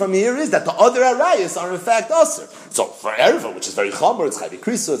all you see from here is that the other Arayos are in fact Aser. So for Erva, which is very Chomer, it's Chayvi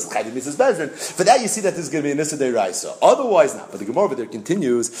Kriso, it's Chayvi Mrs. Bezin. For that you see that there's going to be an Issa Deiraisa. Otherwise not. But the Gemara over there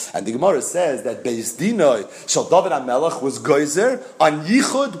continues, and the Gemara says that Beis Dinoi Shal David HaMelech was Geyser on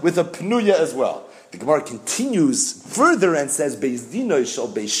Yichud with a Pnuya as well. The Gemara continues further and says, Beis Dinoi shall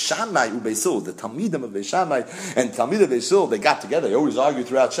Beis Shammai uBeisul, the Talmidim of Beis Shammai and Talmid of Beisul, they got together. They always argue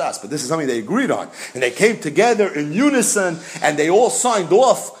throughout Shas, but this is something they agreed on. And they came together in unison, and they all signed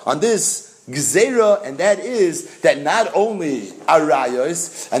off on this Gzeira, and that is that not only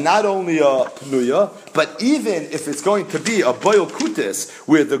Arayos, and not only a Pnuya, but even if it's going to be a Boil Kutis,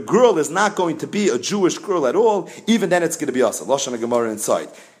 where the girl is not going to be a Jewish girl at all, even then it's going to be us. Lashon Gemara inside.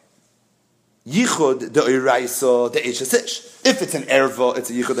 Yichud de Iraisa de Eishasish. If it's an erva, it's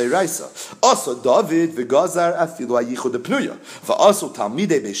a yichud Iraisa. Also, David v'gazar afilu a yichud de Pnuya. Also,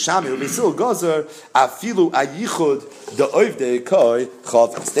 Talmidei Beishami u'Beisil gazar afilu a yichud de Oivdei Koi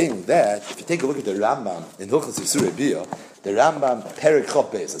Chav. Stating that, if you take a look at the Rambam in Hilchos Yisur Biyah, the Rambam Perek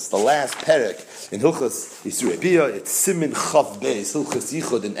Chav Beis, it's the last Perek in Hilchos Yisur Biyah. It's Simin Chav Beis, Hilchos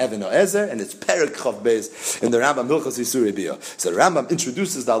Yichud in Even Oezer, and it's Perek Chav Beis in the Rambam Hilchos Yisur Biyah. So the Rambam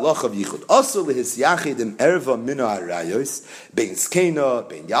introduces the halach of Yichud. Also, lehis yachid im erva mino harayos, bein skena,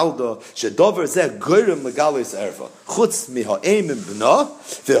 bein yalda, shedover zeh goyrem legalos erva, chutz miha'em im b'na,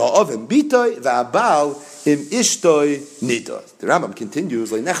 v'ha'ov im bitoy, v'abal im ishtoi nida. The Rambam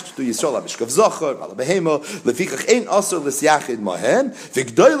continues, le'nechtu Yisrael ha'mishkav zocher, v'ala behema, lefikach ein asur lis yachid mahem,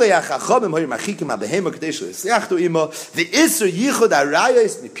 v'gdoy le'yachachamim ho'yim achikim ha'behema kadesh lis yachtu ima, v'isur yichud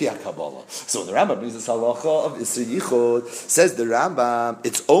harayos mipi ha'kabbalah. So the Rambam brings this halacha of isur yichud, says the Rambam,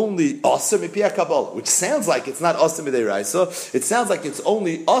 it's only Aser Mipi HaKabbalah, which sounds like it's not Aser Midei Raisa, it sounds like it's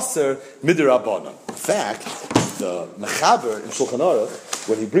only Aser Midei Rabbanan. In fact, the Mechaber in Shulchan Aruch,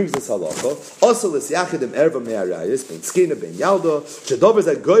 when he brings this halacha, Aser Lis Yachidim Erva Me'arayis, Ben Skina, Ben Yalda, Shedover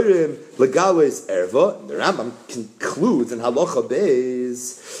Zeh Goyrim Legalois Erva, and the Rambam concludes in halacha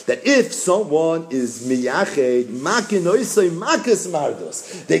Beis, that if someone is Miyached, Makin Oisei Makas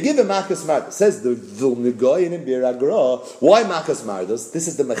Mardos, they give him Makas Mardos. Says the Vilnegoyin in Bir Agra, why Makas Mardos? This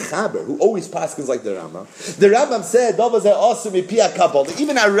is the Mechaber, who always paskins like the Rambam. The Rambam said,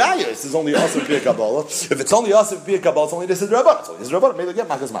 even Arayos is only Asur Mipi Kabbalah. If it's only Asur Mipi Kabbalah, it's only Nisad Rabbanan. It's only Nisad Rabbanan, maybe get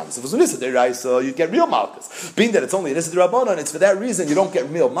Makas Mardos. If it's Nisad Deraisa, you get real Malkus. Being that it's only Nisad Rabbanan, it's for that reason you don't get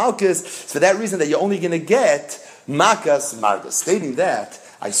real Malkus. It's for that reason that you're only going to get Makas Mardos. Stating that,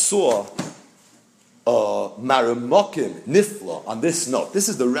 I saw Maramokim Nifla on this note. This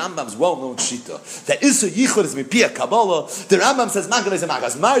is the Rambam's well-known shita. That Isur Yichud is Mipi Kabbalah. The Rambam says Makas is a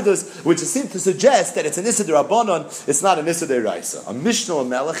Makas Mardos, which seems to suggest that it's an Isur Rabbanon, it's not an Isur Deraisa. A Mishnah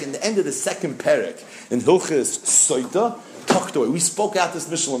Melech in the end of the second perek in Hilchos Soita, tucked away. We spoke out this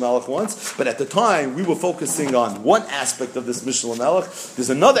Mishnah Melech once, but at the time we were focusing on one aspect of this Mishnah Melech.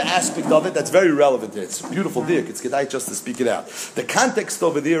 There's another aspect of it that's very relevant here. It's a beautiful dick. It's kedai just to speak it out. The context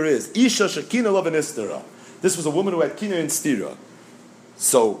over there is Isha Shekina Lov and Istira. This was a woman who had kina and stira.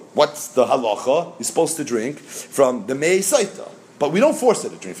 So what's the halacha? You're supposed to drink from the Mei Saita. But we don't force her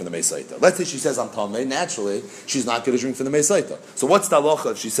to drink from the Mei Saita. Let's say she says I'm Tameh, naturally she's not going to drink from the Mei Saita. So what's the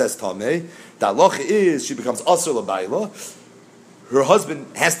halacha if she says Tameh? The halacha is she becomes Asur L'Bayla. Her husband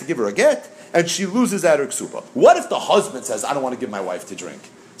has to give her a get, and she loses out her ksuba. What if the husband says, I don't want to give my wife to drink?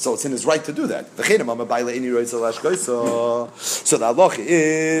 So it's in his right to do that. So the halacha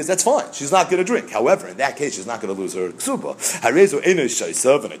is, that's fine. She's not going to drink. However, in that case, she's not going to lose her ksuba.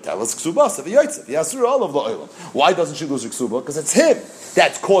 Why doesn't she lose her ksuba? Because it's him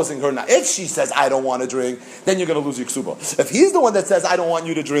that's causing her now. If she says, I don't want to drink, then you're going to lose your ksuba. If he's the one that says, I don't want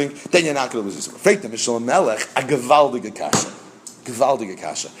you to drink, then you're not going to lose your ksuba. Gewaldige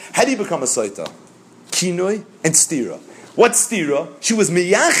kasha. How do you become a saita? Kinoi and stira. What's stira? She was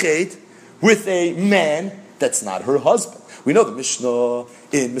miyached with a man that's not her husband. We know the Mishnah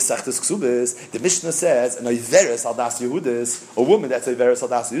in Mesechtes Ksubis. The Mishnah says, an Iveres Aldas Yehudis, a woman that's Iveres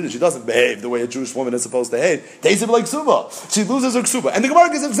Aldas Yehudis, she doesn't behave the way a Jewish woman is supposed to behave. Teisib like Ksuba. She loses her Ksuba. And the Gemara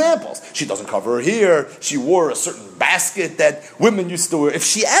gives examples. She doesn't cover her hair. She wore a certain basket that women used to wear. If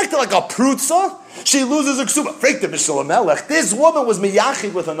she acted like a prutza, she loses her ksuba. This woman was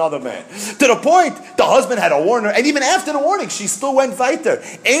miyachid with another man. To the point, the husband had to warn her, and even after the warning, she still went weiter.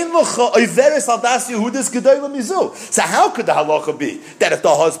 So how could the halacha be that if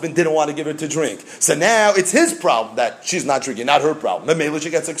the husband didn't want to give her to drink? So now it's his problem that she's not drinking, not her problem. The mele she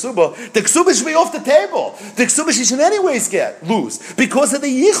gets a ksuba. The ksuba should be off the table. The ksuba she should anyways lose because of the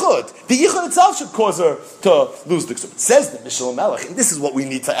yichud. The yichud itself should cause her to lose the ksuba. It says the Mishnah Melech, and this is what we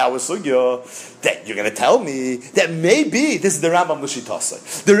need for our sugya. That you're going to tell me that maybe this is the Rambam L'Shitasa.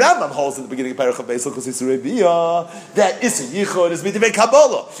 The Rambam holds in the beginning of Parashat Beis Hilchos Yisur Biyah that Isur Yichud is Midivei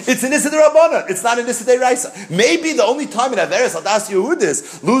Kabbalah. It's an Isur Rabbanan. It's not an Isur Deraisa. Maybe the only time in Averes Aldas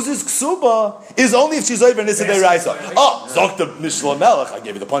Yehudis loses Ksuba is only if she's over an Isur Deraisa. Oh, Zok the Mishnah Melech. I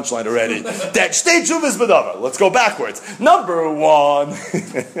gave you the punchline already. That Shtei Tshuvas B'davar. Let's go backwards. Number one,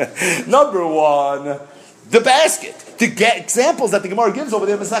 the basket. To get examples that the Gemara gives over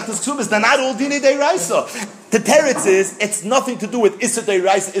there in Mesechtes Ksubis, they're not all Dinei Deiraisa. The teretz is, it's nothing to do with Isur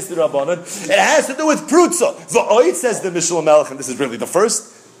Deiraisa, Isur Rabbanan. It has to do with Prutza. V'oit, says the Mishnah Melech, and this is really the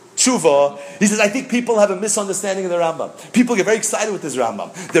first tshuva, he says, I think people have a misunderstanding of the Rambam. People get very excited with this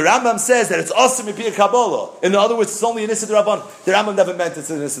Rambam. The Rambam says that it's awesome in Piyah Kabbalah. In other words, it's only an Issa D'Rabbanan. The Rambam never meant it's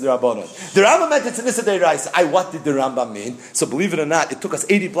an Issa D'Rabbanan. The Rambam meant it's an Issa D'Oraisa. What did the Rambam mean? So believe it or not, it took us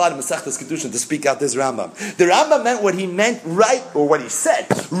 80 blad in Masechtas Kiddushin to speak out this Rambam. The Rambam meant what he meant right, or what he said,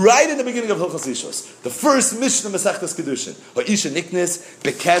 right in the beginning of Hilchos Ishos. The first Mishnah of Masechtas Kiddushin. Ha'isha niknes,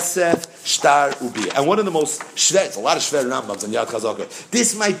 bekesef, shtar, ubi. And one of the most shver, it's a lot of shver Rambams in Yad Chazaka.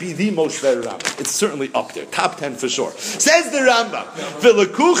 This might be the most shver Rambam. It's certainly up there, top 10 for sure. Says the Rambam,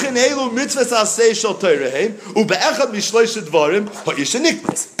 v'lekuchin elu mitzvahs aseh shel Toreheim, ube'echad mishloish dvarim, ha'isha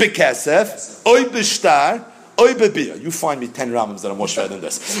niknes, bekesef, oy b'shtar, oy bebiyah. You find me 10 Rambams that are more shver than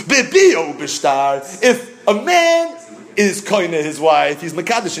this. Bebiyah b'shtar. If a man is koine his wife, he's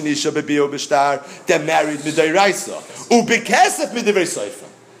mekadosh in isha bebiyah b'shtar, they're married midairaisa. Ubekesef midivrei sefer.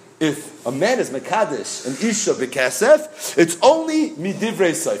 If a man is mekadosh and isha bekesef, it's only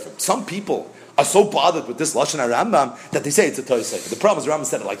midivrei sefer. Some people are so bothered with this Lashon HaRambam that they say it's a Torah Sefer. The problem is Rambam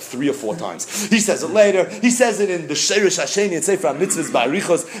said it like 3 or 4 times. He says it later. He says it in the Sheirish Hasheni and Sefer HaMitzvahs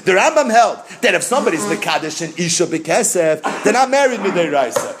Ba'arichos. The Rambam held that if somebody's Mekadesh and Isha B'Kesef, they're not married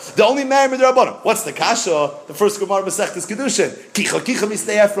Mid'Oraisa. They're only married Mid'Rabbanan. What's the Kasha? The first Gemara Masechtas Kiddushin. Kicha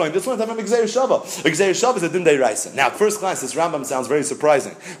Mistei Ephraim. This one time from Gzeir Shava. Gzeir Shava is a Din D'Oraisa. Now at first glance this Rambam sounds very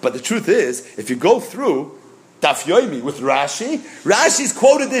surprising. But the truth is, if you go through Daf Yomi with Rashi. Rashi's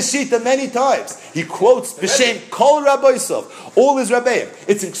quoted this shita many times. He quotes B'Shem Kol Rabbeisov, all his Rabbeim.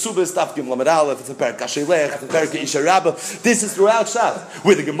 It's in Ksubas Daf Gim Lamed Aleph, it's in Perek Kashelech, it's in Perek Isha Rabbah. This is throughout Shas,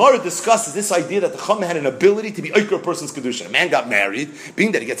 where the Gemara discusses this idea that the Chacham had an ability to be Oikar a person's Kedushin. A man got married,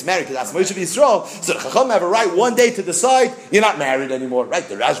 being that he gets married because that's Moshe Yisrael, so the Chacham have a right one day to decide you're not married anymore. Right?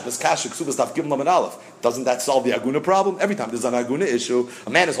 The Rashbas Kasha Ksubas Daf Gim Lamed Aleph. Doesn't that solve the Aguna problem? Every time there's an Aguna issue, a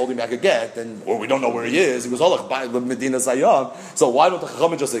man is holding back a get, or we don't know where he is. He was all by the Medina Zayyam. So why don't the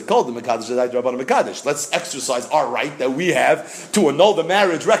Chachamim just say, "Call the Mekadesh Rabbanan Mekadesh"? Let's exercise our right that we have to annul the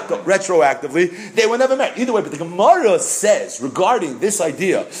marriage retroactively. They were never married. Either way, but the Gemara says regarding this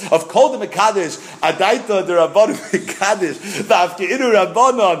idea of "Call the Mekadesh Adaita the Rabbanan Mekadesh V'Afkeinu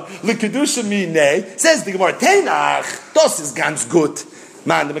Rabbanan LeKedusha Minei." Says the Gemara, "Tenach, das is ganz gut,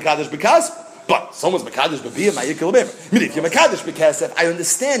 man the Mekadesh because." But someone's Mekadosh B'Biyah, Ma'yikil B'Emer. If you're Mekadosh B'Kesef, I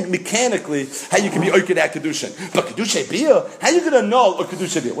understand mechanically how you can be Oiked at Kedushin. But Kedusha B'Biyah, how are you going to know or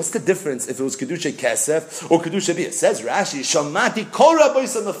Kedusha B'Biyah? What's the difference if it was Kedusha Kesef or Kedusha B'Biyah? Says Rashi, Shamati Kol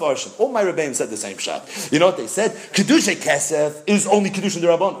Rabbeis and Mefarshim. All my Rebbeim said the same shot. You know what they said? Kedusha Kesef is only Kedushin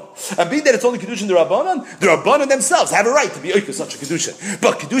D'Rabbanan. And being that it's only Kedushin D'Rabbanan, the Rabbanan themselves have a right to be Oiked such a Kedushin.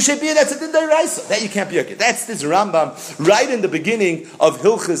 But Kedusha B'Biyah, that's a Din D'Oraisa. That you can't be Oiked. That's this Rambam right in the beginning of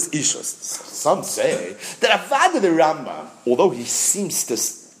Hilchas Ishos. Some say that Avad the Rambam, although he seems to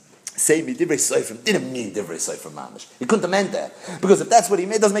say Divrei Seifrim, didn't mean Divrei Seifrim Mamish. He couldn't have meant that. Because if that's what he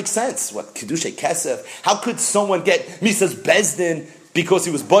meant, it doesn't make sense. What, Kedushay Kesef? How could someone get Misas Bezdin because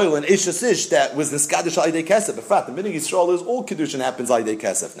he was boil and Ish that was Niskadish Alidei Kesef? In fact, the Minig Yisrael is all Kiddushin happens Alidei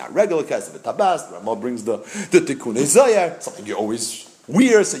Kesef. Not regular Kesef, but Tabas, the Ramah brings the Tikkun Zayar, something you always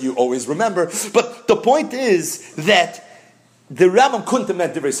wear, so you always remember. But the point is that the Rambam couldn't have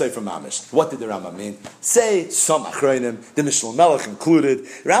meant Divrei Sefer Mamish. What did the Rambam mean? Say some Achreinim, the Mishnah Melech included.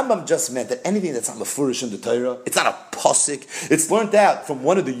 Rambam just meant that anything that's not mefurish in the Torah, it's not a posik. It's learned out from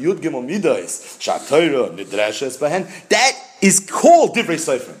one of the Yud Gimel Midos, Shat Torah, Nidreshes, Bahen. That is called Divrei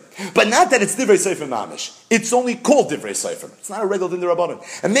Sefer. But not that it's Divrei Sefer Mamish. It's only called Divrei Sefer. It's not a regular Din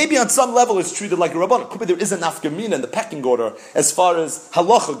Rabbanan. And maybe on some level it's treated like a Rabbanan. Could be there is a nafkamina in the pecking order as far as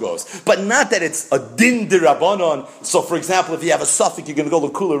halacha goes. But not that it's a Din Rabbanan. So for example, if you have a suffix, you're going to go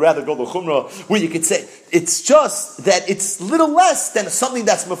to Kula, rather go to Chumrah, where you could say, it's just that it's little less than something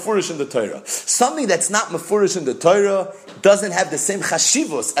that's mefurish in the Torah. Something that's not mefurish in the Torah doesn't have the same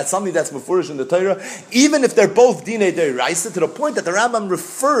chashivos as something that's mefurish in the Torah, even if they're both Dinei Deiraisa, to the point that the Rambam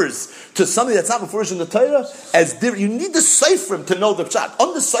refers to something that's not mefurish in the Torah as you need the Seifrim to know the pshat.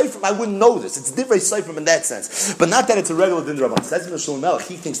 On the Seifrim, I wouldn't know this. It's Divrei Seifrim in that sense. But not that it's a regular Din Rabbanan. Says in the Shalom Melech,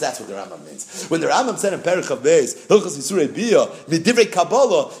 he thinks that's what the Rambam means. When the Rambam said in Perek Chav Beis, Hilchas Yisurei Biyah, Divrei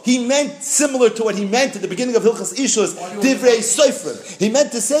Kabbalah, he meant similar to what he meant at the beginning of Hilchas Ishus, Divrei Seifrim. He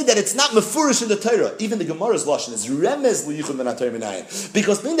meant to say that it's not mefurish in the Torah. Even the Gemara's Lashon is Remez L'yichud Ben HaTorah Minayin.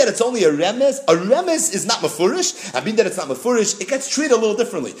 Because being that it's only a Remez is not mefurish, and being that it's not mefurish, it gets treated a little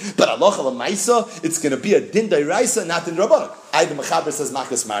differently. But Allah Maisa, it's going to be a Din D'Oraisa, not Din Rabbanan. Either Mechaber says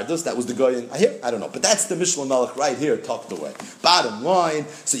Makas Mardus, that was the guy in here, I don't know. But that's the Mishnah Melech right here, tucked away. Bottom line,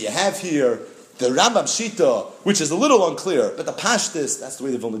 so you have here The Rambam Shita, which is a little unclear, but the Pashtus, that's the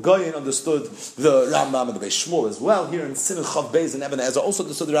way the Vilna Gaon understood the Rambam, and the Beis Shmuel as well. Here in Siman Chav Beis and Eben Ezer also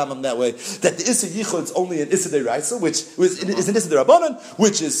understood the Rambam that way, that the Issa Yichud is only an Issa Deiraisa, which is an Issa Deirabanan,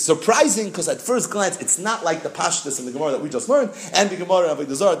 which is surprising, because at first glance, it's not like the Pashtus in the Gemara that we just learned, and the Gemara of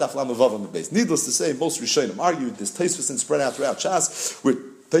Avodah Zarah, Daf Lamed Vav Amud Beis. Needless to say, most Rishonim argued this Tosfos and spread out throughout Shas, where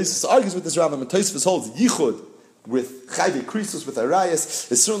Tosfos argues with this Rambam, and Tosfos holds Yichud with Chayve Krisus, with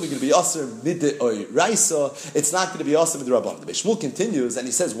Arayas, is certainly going to be Aser Mide Oy Raisa. It's not going to be Aser Mide Rabban. The Beis Shmuel continues, and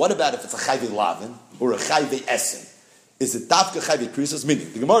he says, what about if it's a Chayve Lavin or a Chayve Essen? Is it Dafka Chayve Krisus?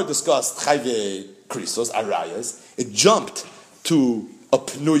 Meaning, the Gemara discussed Chayve Krisus, Arayas. It jumped to a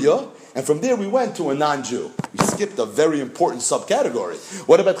Pnuya, and from there we went to a non-Jew. We skipped a very important subcategory.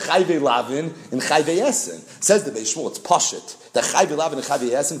 What about Chayve Lavin and Chayve Essen? Says the Beis Shmuel, it's Pashit. The Chayve Lavin and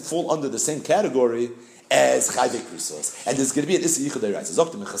Chayve Essen fall under the same category as Chayve Krisos. And there's going to be an Issa Yichud Deiraisa.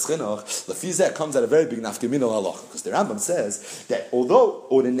 Zoktim Mechaschinach, Lafizeh comes out a very big nafkamino halacha. Because the Rambam says that although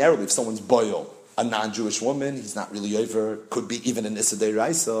ordinarily if someone's boyo, a non-Jewish woman, he's not really over, could be even an Issa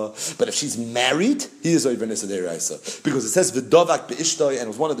Deiraisa, but if she's married, he is over an Issa Deiraisa. Because it says V'dovak be'ishtoi, and it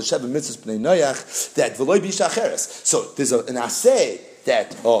was one of the Sheva Mitzvahs B'nei Noach, that V'loi b'isha acheres. So there's an asay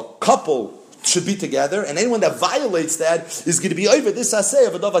that a couple should be together, and anyone that violates that is going to be over this asay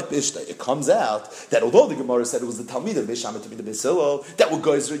of a dovak b'ishtay. It comes out that although the Gemara said it was the Talmid of Beis Shammai Talmid of Beis Hillel that would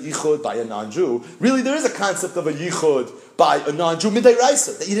go Israel yichud by a non-Jew, really there is a concept of a yichud by a non-Jew midday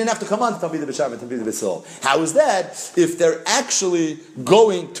raisa that you didn't have to come on to Talmid of Beis Shammai Talmid of Beis Hillel. How is that if they're actually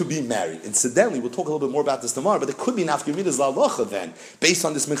going to be married? Incidentally, we'll talk a little bit more about this tomorrow, but there could be nafkamidas la'alocha then, based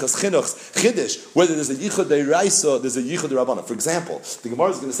on this Minchas Chinuch's Chiddush, whether there's a yichud deiraisa, there's a yichud derabbanan. For example, the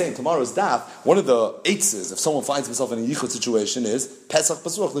Gemara is going to say in tomorrow's daf, one of the eitzes, if someone finds himself in a yichud situation, is Pesach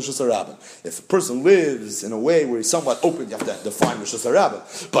Pasuach Rishus HaRabban. If a person lives in a way where he's somewhat open, you have to define Rishus HaRabban.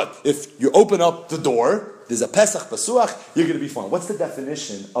 But if you open up the door, there's a Pesach Pasuach, you're going to be fine. What's the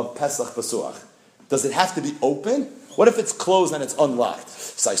definition of Pesach Pasuach? Does it have to be open? What if it's closed and it's unlocked?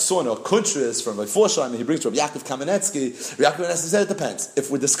 So I saw in a kuntris from Leifosheim, and he brings from Yaakov Kamenetsky. Yaakov Kamenetsky said it depends. If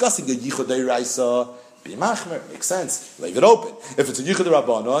we're discussing a yichud deiraisa, be machmer, makes sense. Leave it open. If it's a yichud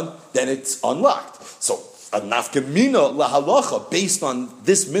rabbanon, then it's unlocked. So a nafkamina lahalacha based on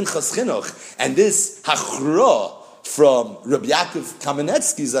this minchas chinuch and this hachra from Rabbi Yaakov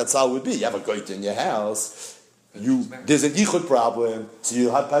Kamenetsky's, that's how it would be. You have a goit in your house. There's a yichud problem, so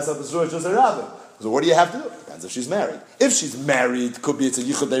you have Pesach B'Sruach just a rabbin. So what do you have to do? Depends if she's married. If she's married, could be it's a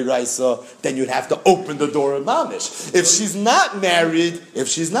yichud deiraisa, then you'd have to open the door of mamish. If she's not married,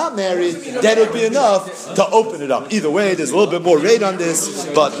 then it'd be enough to open it up. Either way, there's a little bit more rate on this,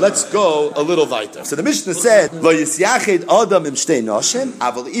 but let's go a little weiter. So the Mishnah said, Lo yisyached adam im shtei noshim,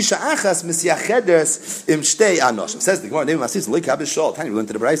 aval isha achas misyachedes im shtei anoshim. Says the Gemara, Nevi Masis, Lo yikab b'shol, Tani, we learned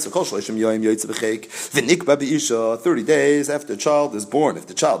to the Brayso, Kol shloshim yoyim yoytze b'cheik, v'nikba b'isha, 30 days after a child is born. If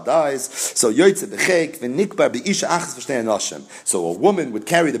the child dies, so yoytze b'cheik, v'nikba b'isha achas v'shtei anoshim. So a woman would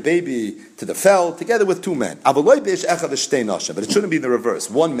carry the baby to the fell together with two men. But it shouldn't be the reverse.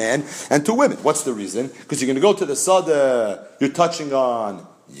 One man and two women. What's the reason? Because you're going to go to the Sada, you're touching on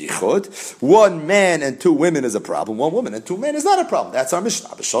yichud. One man and two women is a problem. One woman and two men is not a problem. That's our Mishnah.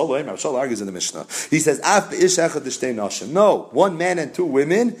 Abishal argues in the Mishnah. He says, no, one man and two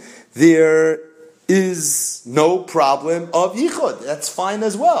women, there is no problem of yichud. That's fine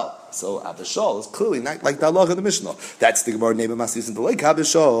as well. So Abishal is clearly not like the halach of the Mishnah. That's the Gemara name of Masis in the lake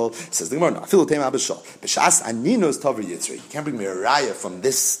Abishal. Says the Gemara, no, Afilu Teim Abishal. B'shas aninos taver yitzri. You can't bring me a raya from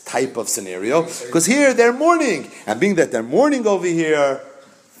this type of scenario because here they're mourning, and being that they're mourning over here,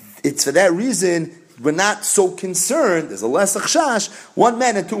 it's for that reason we're not so concerned. There's a less achshash. One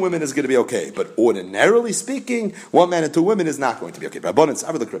man and two women is going to be okay. But ordinarily speaking, one man and two women is not going to be okay.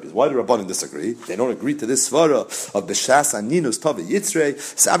 Rabbanan, why do Rabbanan disagree? They don't agree to this svara of B'shas Aninus Tave Yitzrei.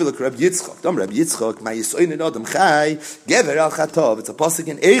 Savilak Reb Yitzchak. Dom Reb Yitzchak. Ma Yisoyin Adam Chai. Gever Al Chatav. It's a pasuk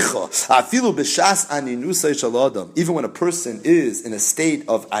in Eicha. Afilu B'shas Aninus Shel Adam. Even when a person is in a state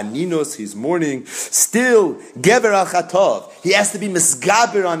of Aninus, he's mourning. Still, Gever Al Chatav. He has to be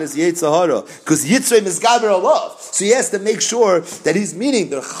misgaber on his Yetzahara because Yitzrei misgaber alav. So he has to make sure that he's meaning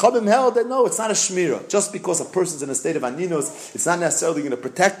the Chabim held that no, it's not a shmira. Just because a person's in a state of aninos, it's not necessarily going to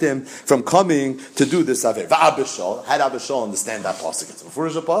protect him from coming to do this aver. Va'abishal, had Abishal understand that pasuk? It's before a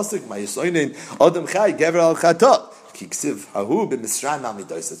pasuk. Ma yisoinin adam chai gever al chata. It's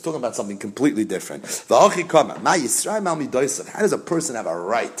talking about something completely different. How does a person have a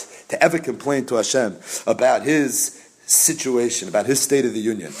right to ever complain to Hashem about his situation, about his state of the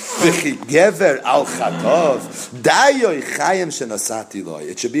union?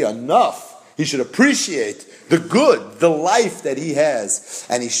 It should be enough. He should appreciate the good, the life that he has,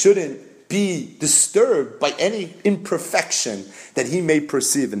 and he shouldn't be disturbed by any imperfection that he may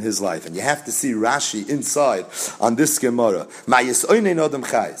perceive in his life. And you have to see Rashi inside on this Gemara. Ma yisoinen adam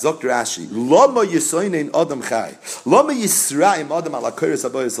chai. Zok Rashi. Lama yisoinen adam chai. Lama yisraim adam ala kairis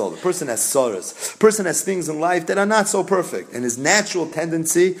abayisol. The person has sorrows. The person has things in life that are not so perfect. And his natural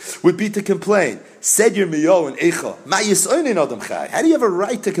tendency would be to complain. Said your miyo and echa. Ma yisoinen adam chai. How do you have a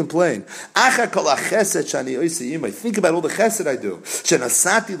right to complain? Acha kol achesed shani oisi imay. Think about all the chesed I do.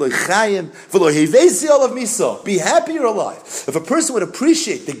 Shenasati loy chayim v'lo hevezi olav miso. Be happy you're alive. If a person would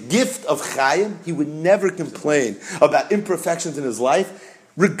appreciate the gift of chayim, he would never complain about imperfections in his life,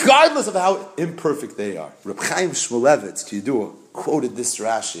 regardless of how imperfect they are. Reb Chaim Shmulevitz, Kiyudua, quoted this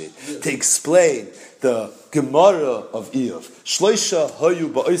Rashi to explain the Gemara of Iyov. Shloisha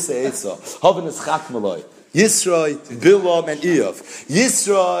hayu ba'osei etza, haven es chak maloi. Yisroi, Bilam, and Iyov.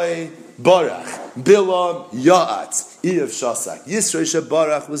 Yisroi, Barach, Bilam, Ya'atz, Iyov, Shasak. Yisroi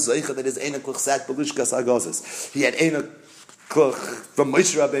Shabarach was Zeicha that is Eina Kluchsak, Belushkas Agazes. He had Eina Kluch from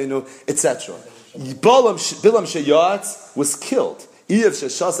Moshe Rabbeinu, etc. Bilam Sheyatz was killed. Iyov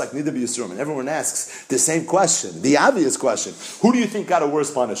Shasak Nida B'Yisrum. And everyone asks the same question, the obvious question. Who do you think got a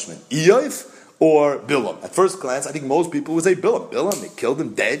worse punishment? Iyov or Bilam? At first glance, I think most people would say Bilam. Bilam, they killed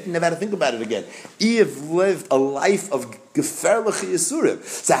him dead, never had to think about it again. Iyov lived a life of Gefer L'chi Yisurim.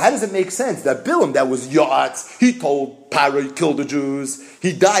 So how does it make sense that Bilam, that was Ya'atz, he told Paro, he killed the Jews,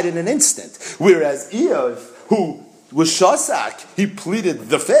 he died in an instant. Whereas Iyov, who was Shasak, he pleaded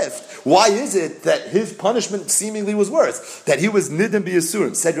the fifth. Why is it that his punishment seemingly was worse? That he was Nidim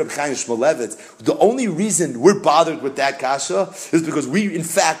B'Yisurim. Said Reb Chaim Shmulevitz, the only reason we're bothered with that kasha is because we in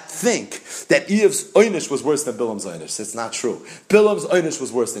fact think that Iyov's Oynish was worse than Bilam's Oynish. It's not true. Bilam's Oynish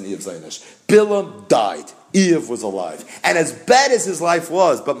was worse than Iyov's Oynish. Bilam died. Iyov was alive. And as bad as his life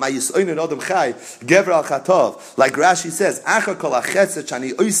was, but my Yisoinen Adam Chai, Gever al Chatov, like Rashi says, Acha kol achetzet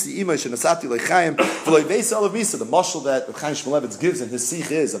shani oisi imay shenasati lechaim v'loy veis olav misa. The mashal that Chaim Shmulevitz gives in his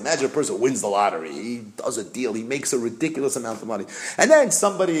sikh is, imagine a person wins the lottery, he does a deal, he makes a ridiculous amount of money, and then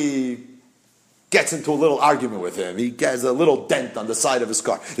somebody gets into a little argument with him, he has a little dent on the side of his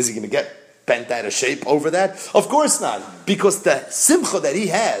car. Is he going to get bent out of shape over that? Of course not, because the simcha that he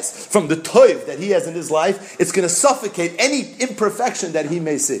has from the toiv that he has in his life, it's going to suffocate any imperfection that he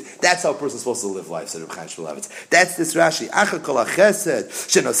may see. That's how a person's supposed to live life, said Reb Chaim Shmulevitz. That's this Rashi. Acha kol hachesed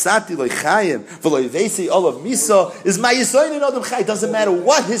shenosati loy chayim v'loy veisi olav miso is my yisoyin in adam chay. Doesn't matter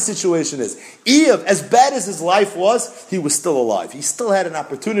what his situation is. Iyov, as bad as his life was, he was still alive. He still had an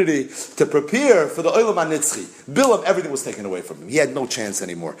opportunity to prepare for the olam hanitzchi. Bilam, everything was taken away from him. He had no chance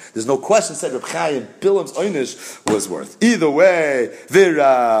anymore. There's no question, said Reb Chaim, Bilam's oynish was worth. Either way, the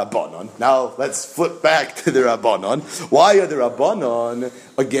Rabbanon. Now let's flip back to the Rabbanon. Why are the Rabbanon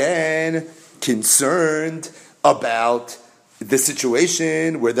again concerned about the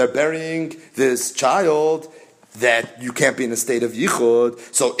situation where they're burying this child that you can't be in a state of yichud?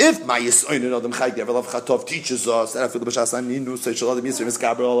 So if my Yisoinen Adam Chai Gevelav Chatov teaches us that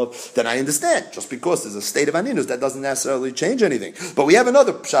then I understand. Just because there's a state of aninus, that doesn't necessarily change anything. But we have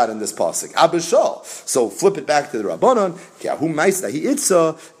another shot in this pasuk, Abishal. So flip it back to the Rabbanon. He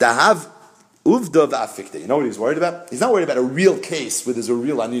itza dahav uvda v'afikta. You know what he's worried about? He's not worried about a real case where there's a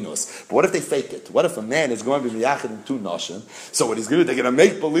real aninus. But what if they fake it? What if a man is going to be miyachid in two nashim? So what he's going to do, they're going to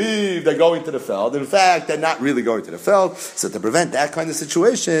make believe they're going to the feld. In fact, they're not really going to the feld. So to prevent that kind of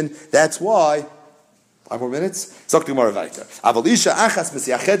situation, that's why. 5 more minutes. The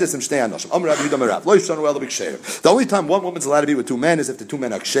only time one woman's allowed to be with two men is if the two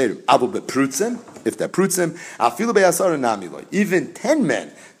men are ksherim. If they're prutzim, even 10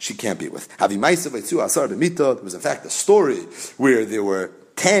 men she can't be with. There was in fact a story where there were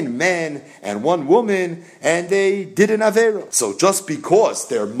 10 men and 1 woman, and they did an avera. So just because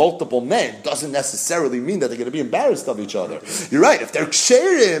there are multiple men doesn't necessarily mean that they're going to be embarrassed of each other. You're right. If they're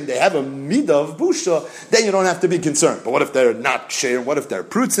ksherim, they have a midah of busha, then you don't have to be concerned. But what if they're not ksherim? What if they're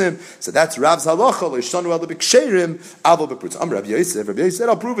prutzim? So that's Rav's halacha. L'ishanu elu b'ksherim, avo b'prutzim. Rabbi Yosef said,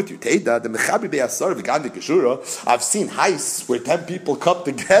 I'll prove it to you. Teida, the mechabri be'asar v'gam v'keshura. I've seen heists where 10 people come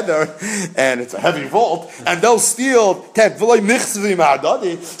together, and it's a heavy vault, and they'll steal 10. V'loi michzvi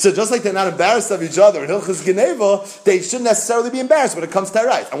ma'adadi. So just like they're not embarrassed of each other in Hilchos Geneva, they shouldn't necessarily be embarrassed when it comes to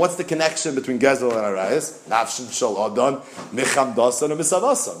Arayis. And what's the connection between Gezel and Arayis? Nafshin shel Adon, Micham Dasan, and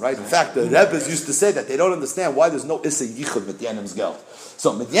Misavasan, right? In fact, the Rebbes used to say that they don't understand why there's no Issa Yichud Midyanim's Geld.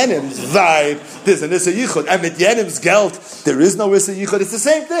 So Midyanim's vibe, there's an Issa Yichud, and Midyanim's Geld, there is no Issa Yichud. It's the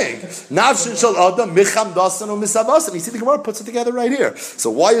same thing. Nafshin shel Adon, Micham Dasan, and Misavasan. You see, the Gemara puts it together right here. So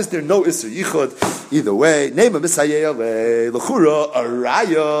why is there no Issa Yichud? Either way, name a Misayel, L'chura, Arayis.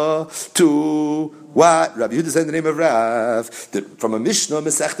 raya to what Rabbi Yehuda said in the name of Rav. From a Mishnah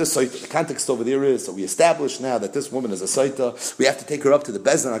Masechta Soita. The context over there is, so we established now that this woman is a Soita. We have to take her up to the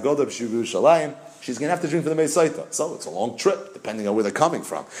Bezdin Agoda B'Shiv Yerushalayim. She's going to have to drink for the Mei Soita. So it's a long trip, depending on where they're coming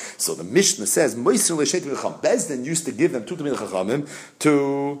from. So the Mishnah says, Bezdin used to give them two Tamid Chachamim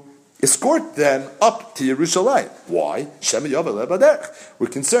to escort them up to Yerushalayim. Why? We're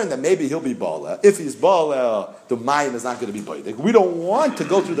concerned that maybe he'll be Bala. If he's Bala, the Mayim is not going to be Baidik. We don't want to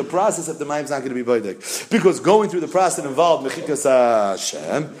go through the process if the Mayim is not going to be Baidik. Because going through the process involved Mechikas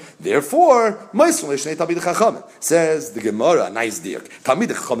Hashem. Therefore, says the Gemara, nice diak. Tamid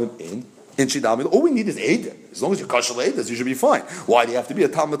Chachamim in Shidamid, all we need is Eidim. As long as you're kosher Eidim, you should be fine. Why do you have to be a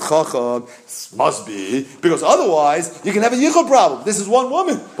Talmud Chacham? Must be, because otherwise you can have a Yichud problem. This is one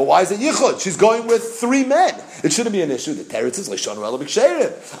woman, but why is it Yichud? She's going with three men. It shouldn't be an issue. The teretz is Leishon Ela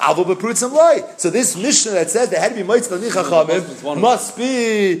B'Ksherim, Avo B'Prutzim Loi. So this Mishnah that says they had to be Moitz Talmid Chachamim must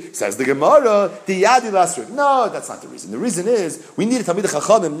be, says the Gemara, the Yadi last week. No, that's not the reason. The reason is we need a Talmid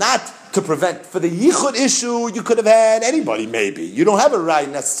Chachamim not to prevent. For the Yichud issue, you could have had anybody, maybe. You don't have a right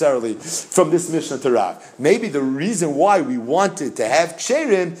necessarily from this Mishnah to Rav. Maybe the reason why we wanted to have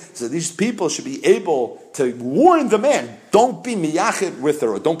Ksherim so these people should be able to warn the man, don't be miyachid with her,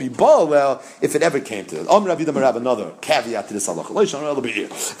 or don't be Baal if it ever came to it. Another caveat to this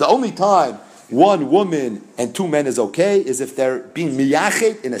halacha. The only time one woman and two men is okay is if they're being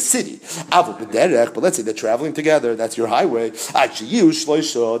miyachet in a city. But let's say they're traveling together, that's your highway,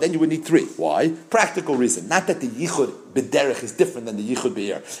 then you would need three. Why? Practical reason. Not that the yichud b'derech is different than the yichud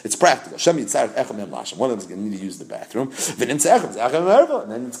b'ir. It's practical. One of them is going to need to use the bathroom. And then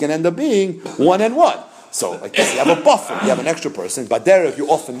it's going to end up being one and one. So, like this, you have a buffer, you have an extra person. But there, if you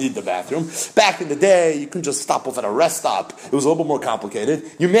often need the bathroom, back in the day, you couldn't just stop off at a rest stop. It was a little bit more complicated.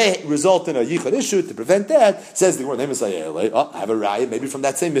 You may result in a yichud issue. To prevent that, says the word, I have a raya, maybe from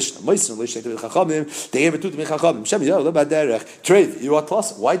that same Mishnah. You are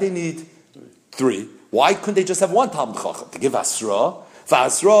plus. Why they need three? Why couldn't they just have one Talmud Chacham to give Asra? For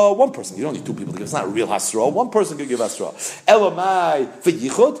Hasra, one person. You don't need two people to give. It's not a real Hasra. One person could give Hasra. Elamai, for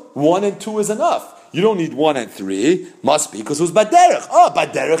Yichud, 1 and 2 is enough. You don't need 1 and 3. Must be because it was Baderech. Oh,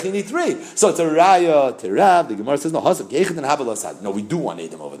 Baderech, you need 3. So it's a Raya to Rav. The Gemara says, no, no, we do want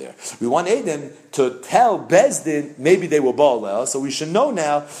Edom over there. We want Edom to tell Bezdin, maybe they were Baal, so we should know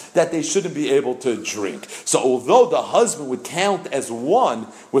now that they shouldn't be able to drink. So although the husband would count as one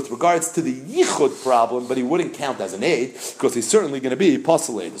with regards to the Yichud problem, but he wouldn't count as an aid, because he's certainly going to be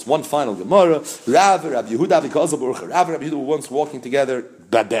Pasal Aid. There's one final Gemara. Rav Yehuda, Rav Yehuda were once walking together,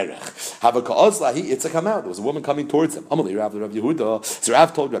 Baderech. It's a come out. There was a woman coming towards him. Amalei Rav Yehuda. So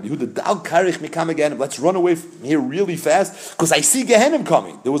Rav told Rav Yehuda, "Dal karich mikam again. Let's run away from here really fast because I see Gehenim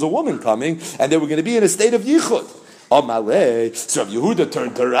coming." There was a woman coming, and they were going to be in a state of yichud. Amalei. So Rav Yehuda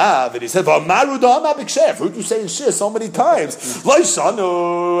turned to Rav and he said, "V'amaru da'ama b'ksher." I've heard you say in shir so many times.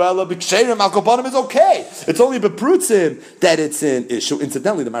 Loishanu ela b'ksherim alkoponim is okay. It's only beprutzim that it's an issue.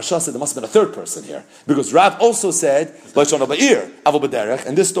 Incidentally, the Marsha said there must have been a third person here because Rav also said Loishanu ba'ir avol b'derech,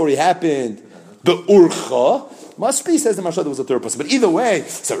 and this story happened. The Urcha must be, says the Marsha, there was a third person. But either way,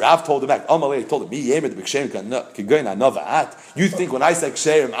 so Rav told him back, Amalei told him, you think when I say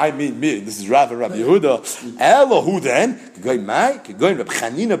Ksherim, I mean me. This is Rav and Rabbi Yehuda. Elohu then, Rab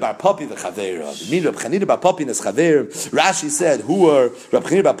Chanina bar Papi the Chaveira. Mean Rab Chanina bar Papi is Chaveir. Rashi said, who were Rab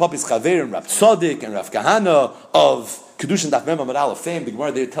Chanina bar Papi's Chaveir and Rab Tzadik and Rav Kahana of Kiddushin Daf Mem Amud Aleph fame. The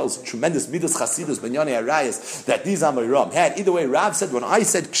Gemara there tells tremendous midas chasidus benyani arayis that these Amiram had. Either way, Rav said when I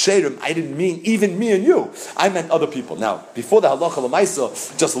said ksherim, I didn't mean even me and you. I meant other people. Now, before the halacha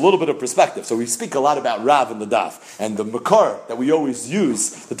l'maisa, just a little bit of perspective. So we speak a lot about Rav in the Daf, and the makar that we always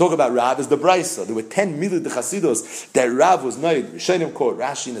use to talk about Rav is the brisa. There were 10 milid chasidus that Rav was noid. Rishonim quote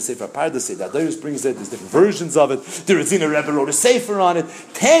Rashi in the Sefer Pardes say that Darius brings it. There's different versions of it. The Razina Rebbe wrote a sefer on it.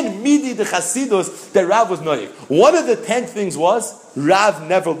 10 milid chasidus that Rav was noid. One of the 10 things was Rav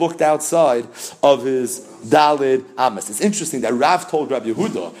never looked outside of his Dalid Amas. It's interesting that Rav told Rav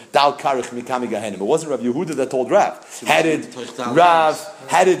Yehuda, Dal Karich Mikami Gahenim. It wasn't Rav Yehuda that told Rav. Had it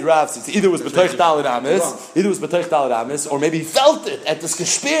Rav, so either it was B'toich Dalid Amas, or maybe he felt it at this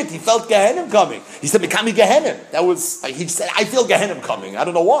Geshpirt, he felt Gehenim coming. He said Mikami Gehenim. That was, he said, I feel Gehenim coming. I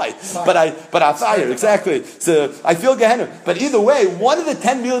don't know why. But I fire, exactly. So I feel Gehenim. But either way, one of the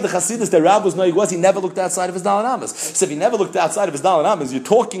 10 mil of the Chasidus that Rav was knowing was he never looked outside of his Dalid Amas. So if he never looked outside of his Dalan Amos, you're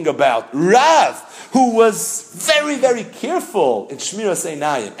talking about Rav, who was very, very careful in Shmiras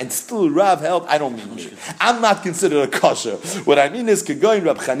Einayim, and still Rav held, I don't mean me. I'm not considered a kosher. What I mean is, Kegoin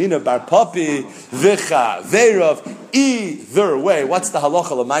Rab Chanina Bar Papi, Vicha, Veirav, either way. What's the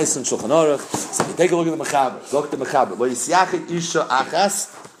halacha l'mais in Shulchan Aruch? So we take a look at the Mechaber. Zok the Mechaber. Lo yisyachit isha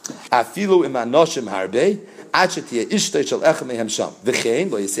achas, afilu im anoshim harbe, ad shetia ishtay shel echem mehem sham.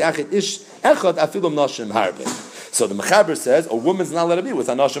 V'chein, lo yisyachit ish echad afilu im noshim harbe. So the Mechaber says a woman's not allowed to be with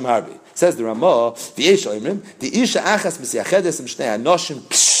anoshim harbi. Says the Ramah, the Isha Imrim, the Isha achas misyachedes im shnei anoshim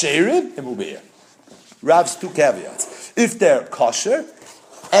ksherim im ubiyah. Rav's two caveats. If they're kosher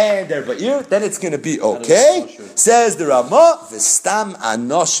and they're ba'ir, then it's going to be okay. Says the Ramah, v'stam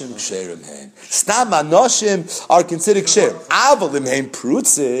anoshim ksherim hein. Stam anoshim are considered ksherim. Avalim hein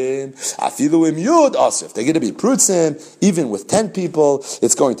prutzim, afilu im yud asr. If they're going to be prutzim, even with 10 people,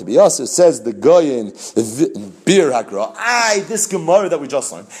 it's going to be asr. Says the Goyin, Bir Hakra. This Gemara that we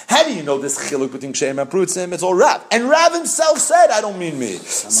just learned. How do you know this chiluk between ksherim and prutzim? It's all Rav. And Rav himself said, I don't mean me.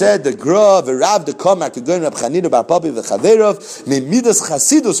 Said the Gra, v'Rav the Kamak, the Goyin Rab Chanina Bar Papi v'Chaverov, me midas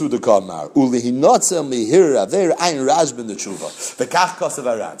chasidus hu the Kamar, ulihinotza mehir aver ein rashbin the tshuva. V'kach kosav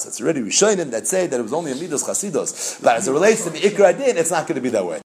aran. So it's already Rishonim that say that it was only a midas chasidus. But as it relates to the Ikra Din, it's not going to be that way.